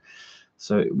sign.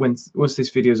 So once this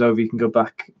video's over, you can go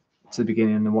back to the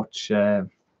beginning and watch when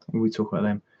we talk about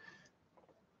them.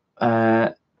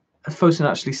 Fosun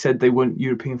actually said they want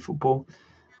European football.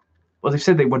 Well, they've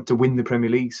said they want to win the Premier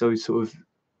League, so it's sort of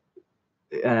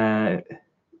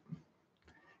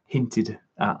hinted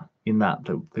at in that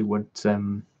they want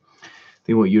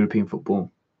European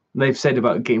football. And they've said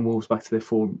about getting Wolves back to their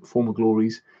former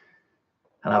glories,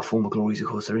 and our former glories, of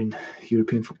course, are in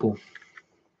European football.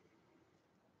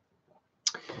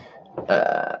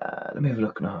 Let me have a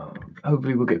look now.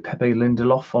 Hopefully, we'll get Pepe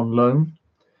Lindelof on loan.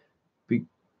 Be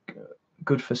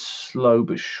good for slow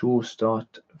but sure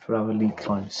start for our league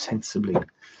climb sensibly.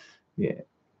 Yeah.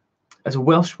 As a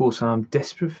Welsh sports fan, I'm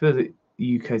desperate for the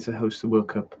UK to host the World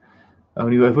Cup.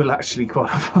 Only way we'll actually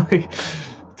qualify.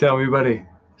 Tell me about it,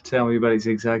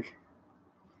 Zigzag.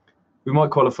 We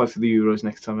might qualify for the Euros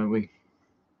next time, won't we?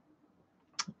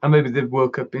 And maybe the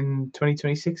World Cup in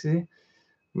 2026, is it?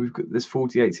 There's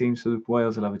 48 teams, so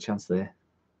Wales will have a chance there.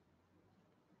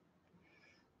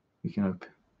 We can hope.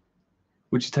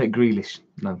 Would you take Grealish?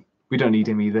 No, we don't need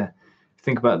him either.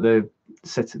 Think about the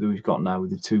setup that we've got now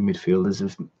with the two midfielders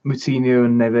of Moutinho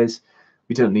and Neves.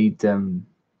 We don't need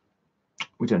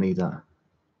that.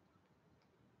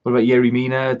 What about Yerry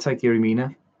Mina? Take Yerry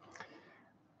Mina.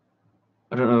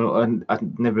 I don't know.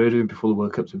 I'd never heard of him before the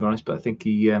World Cup, to be honest, but I think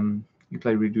he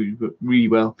played really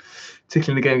well,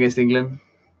 particularly in the game against England.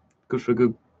 Good for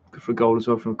a goal as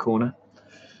well from a corner.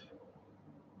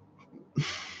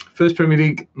 First Premier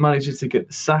League manager to get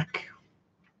the sack.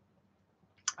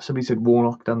 Somebody said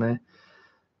Warnock down there.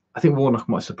 I think Warnock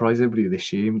might surprise everybody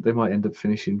this year. They might end up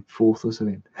finishing 4th or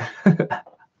something.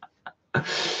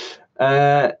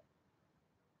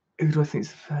 Who do I think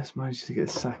is the first manager to get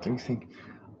a sack? Let me think.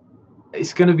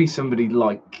 It's going to be somebody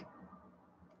like,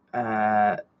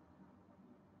 Mark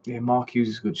Hughes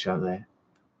is a good shout there.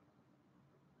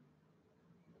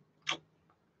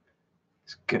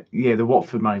 The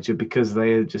Watford manager, because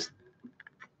they are just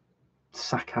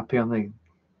sack happy, aren't they?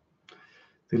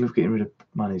 They love getting rid of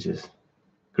managers.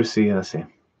 Garcia, that's it.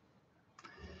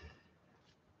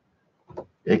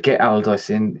 Yeah, get Allardyce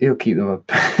in. He'll keep them up.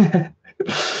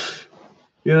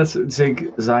 That's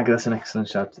Zag. That's an excellent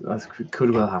shout. That could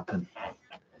well happen.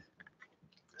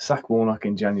 Sack Warnock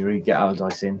in January. Get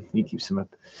Allardyce in. He keeps them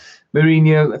up.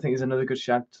 Mourinho, I think, is another good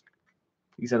shout.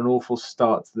 He's had an awful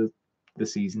start to the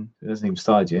season. It hasn't even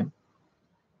started yet.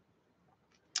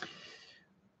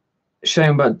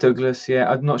 Shame about Douglas. Yeah,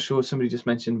 I'm not sure. Somebody just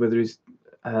mentioned whether his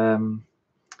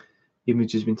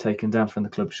image has been taken down from the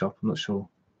club shop. I'm not sure.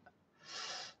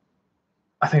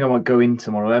 I think I might go in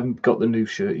tomorrow. I haven't got the new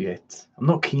shirt yet. I'm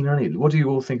not keen on it. What do you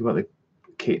all think about the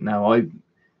kit now?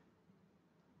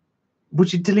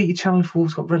 Would you delete your channel if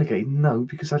Wolves got relegated? No,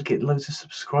 because I'd get loads of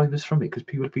subscribers from it because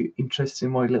people would be interested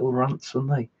in my little rants,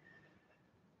 wouldn't they?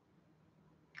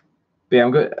 But yeah,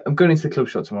 I'm going into the club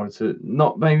shop tomorrow to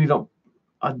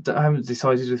I haven't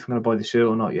decided if I'm going to buy the shirt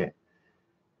or not yet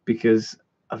because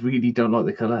I really don't like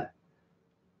the colour.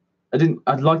 I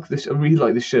really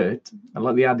like the shirt. I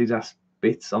like the Adidas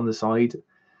bits on the side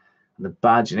and the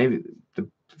badge and everything. The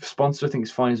sponsor I think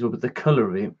is fine as well, but the colour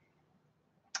of it.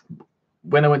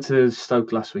 When I went to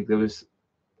Stoke last week, there was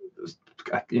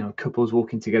couples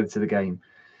walking together to the game,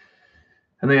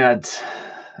 and they had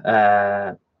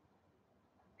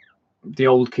the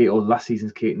old kit or last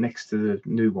season's kit next to the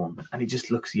new one, and it just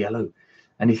looks yellow.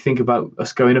 And you think about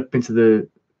us going up into the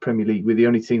Premier League, we're the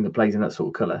only team that plays in that sort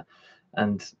of colour,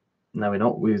 and no, we're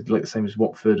not. We're like the same as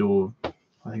Watford, or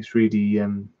I think it's really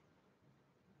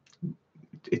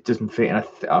it doesn't fit. And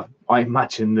I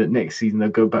imagine that next season they'll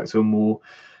go back to a more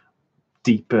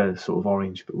deeper sort of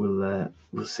orange, but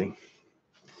we'll see.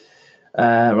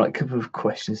 Right, a couple of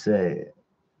questions there.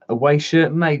 Away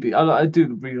shirt, maybe. I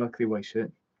do really like the away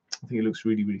shirt. I think it looks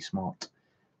really, really smart.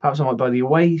 Perhaps I might buy the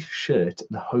away shirt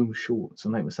and the home shorts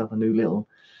and make myself a new little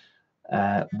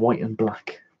white and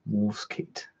black Wolves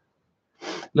kit.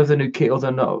 Love the new kit, although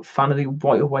I'm not a fan of the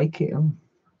white away kit.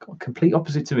 Complete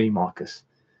opposite to me, Marcus.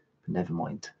 But never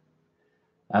mind.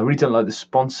 I really don't like the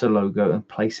sponsor logo and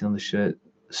placing on the shirt.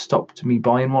 Stopped me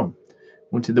buying one.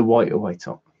 Wanted the white away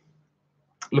top.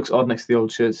 Looks odd next to the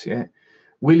old shirts, yeah.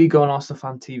 Will you go on Arsenal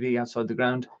Fan TV outside the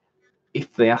ground?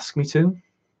 If they ask me to,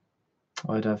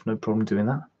 I'd have no problem doing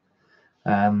that.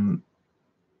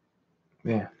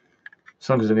 Yeah, as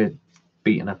long as I get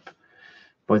beaten up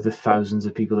by the thousands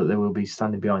of people that there will be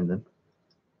standing behind them.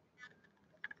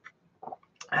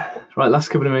 Right, last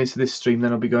couple of minutes of this stream,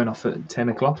 then I'll be going off at 10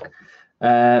 o'clock.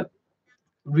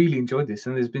 Really enjoyed this,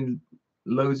 and there's been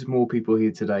loads more people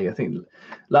here today. I think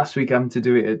last week I had to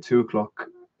do it at 2 o'clock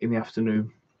in the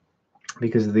afternoon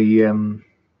because of the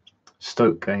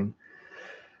Stoke game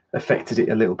affected it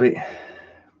a little bit.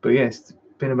 But yeah, it's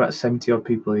been about 70 odd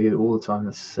people here all the time.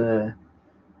 That's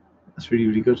really,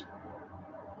 really good.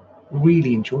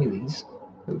 Really enjoy these.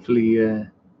 Hopefully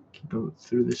keep up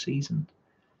through the season.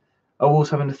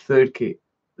 Wolves having a third kit.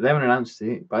 They haven't announced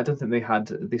it, but I don't think they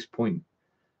had at this point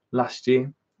last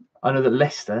year. I know that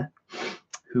Leicester,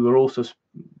 who are also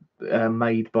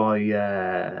made by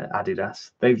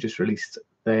Adidas, they've just released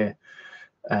their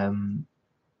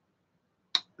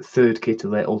third kit or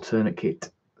their alternate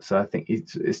kit. So I think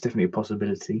it's definitely a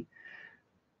possibility.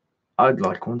 I'd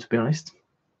like one, to be honest,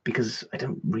 because I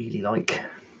don't really like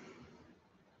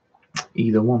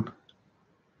either one.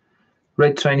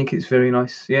 Red training kit's very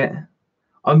nice. Yeah,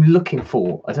 I'm looking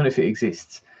for. I don't know if it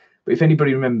exists, but if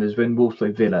anybody remembers when Wolves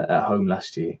played Villa at home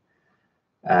last year,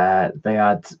 they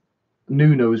had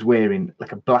Nuno was wearing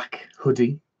like a black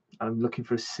hoodie. I'm looking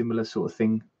for a similar sort of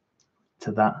thing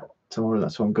to that tomorrow.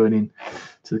 That's what I'm going in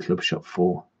to the club shop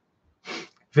for.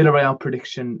 Villarreal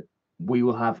prediction: we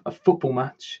will have a football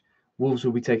match. Wolves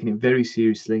will be taking it very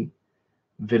seriously.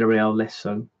 Villarreal less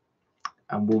so,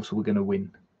 and Wolves are going to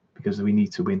win because we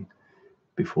need to win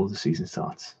before the season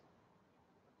starts.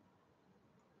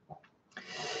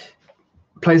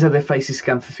 Players had their faces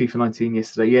scanned for FIFA 19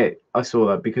 yesterday. Yeah, I saw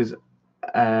that because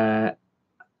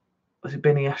was it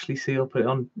Benny Ashley Seal put it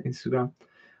on Instagram?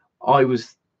 I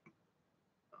was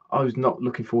not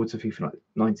looking forward to FIFA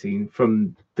 19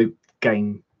 from the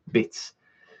game bits,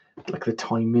 like the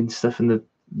timing stuff and the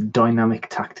dynamic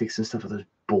tactics and stuff. That was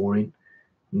boring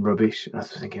and rubbish. And I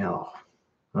was thinking,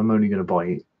 I'm only going to buy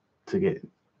it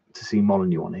to see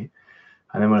Molyneux on it.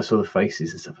 And then when I saw the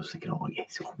faces and stuff, I was thinking, oh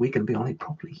yes, we're going to be on it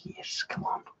properly. Yes, come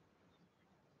on.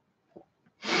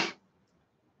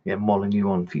 Yeah, Molyneux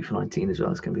on FIFA 19 as well.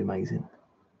 It's going to be amazing.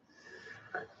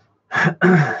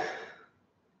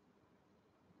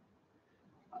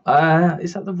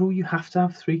 Is that the rule? You have to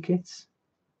have 3 kits?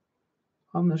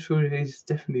 I'm not sure it is.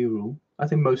 Definitely a rule. I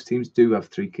think most teams do have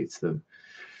 3 kits though,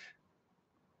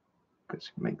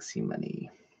 because it makes you money.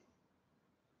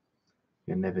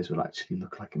 Yeah, Neves will actually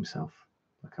look like himself.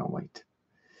 I can't wait.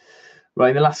 Right,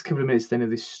 in the last couple of minutes then of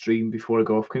this stream before I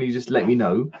go off, can you just let me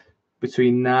know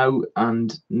between now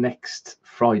and next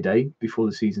Friday before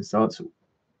the season starts,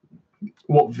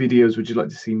 what videos would you like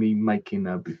to see me making?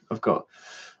 I've got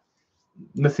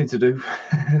nothing to do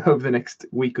over the next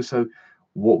week or so.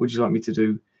 What would you like me to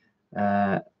do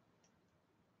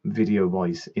video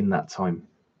wise in that time?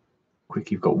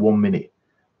 Quick, you've got 1 minute.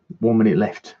 1 minute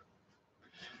left.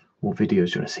 What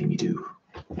videos do you want to see me do?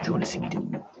 What do you want to see me do?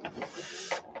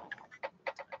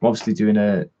 I'm obviously doing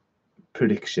a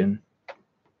prediction.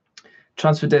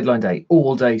 Transfer deadline day,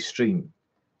 all day stream.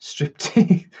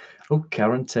 Striptease. Oh,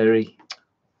 Karen Terry.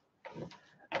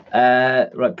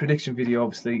 Right, prediction video,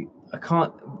 obviously. I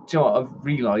can't, do you know what, I've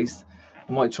realised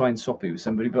I might try and swap it with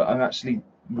somebody, but I'm actually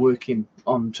working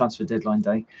on transfer deadline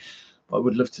day. But I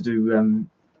would love to do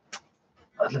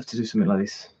something like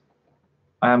this.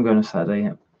 I am going on Saturday,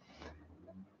 yeah.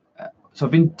 So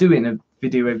I've been doing a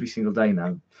video every single day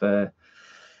now for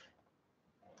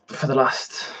the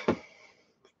last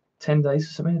 10 days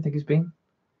or something, I think it's been.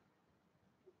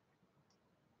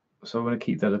 So I'm going to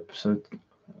keep that up. So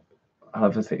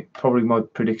I'll have probably my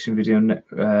prediction video.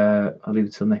 I'll leave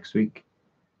it till next week.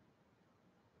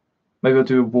 Maybe I'll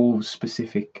do a Wolves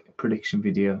specific prediction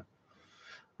video,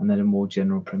 and then a more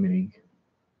general Premier League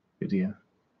video.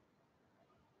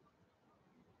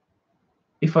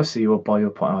 If I see you, I'll buy your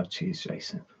pint. Oh, cheers,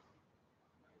 Jason.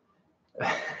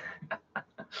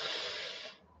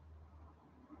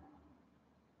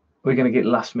 We're going to get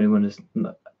last minute winners.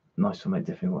 Nice one, mate.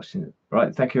 Definitely watching it.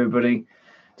 Right, thank you, everybody.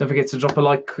 Don't forget to drop a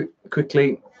like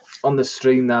quickly on the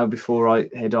stream now before I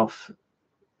head off.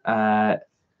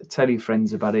 Tell your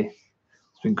friends about it.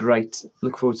 It's been great.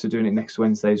 Look forward to doing it next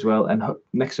Wednesday as well. And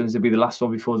next Wednesday will be the last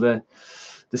one before the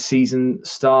season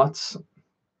starts.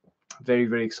 Very,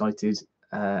 very excited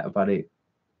about it.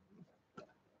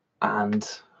 And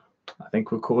I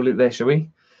think we'll call it there, shall we?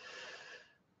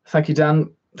 Thank you, Dan.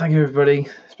 Thank you, everybody.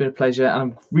 It's been a pleasure. And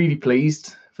I'm really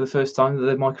pleased for the first time that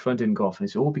the microphone didn't go off. And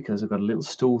it's all because I've got a little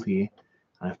stool here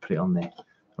and I've put it on there.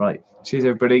 Right. Cheers,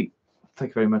 everybody.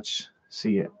 Thank you very much.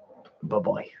 See you.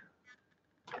 Bye-bye.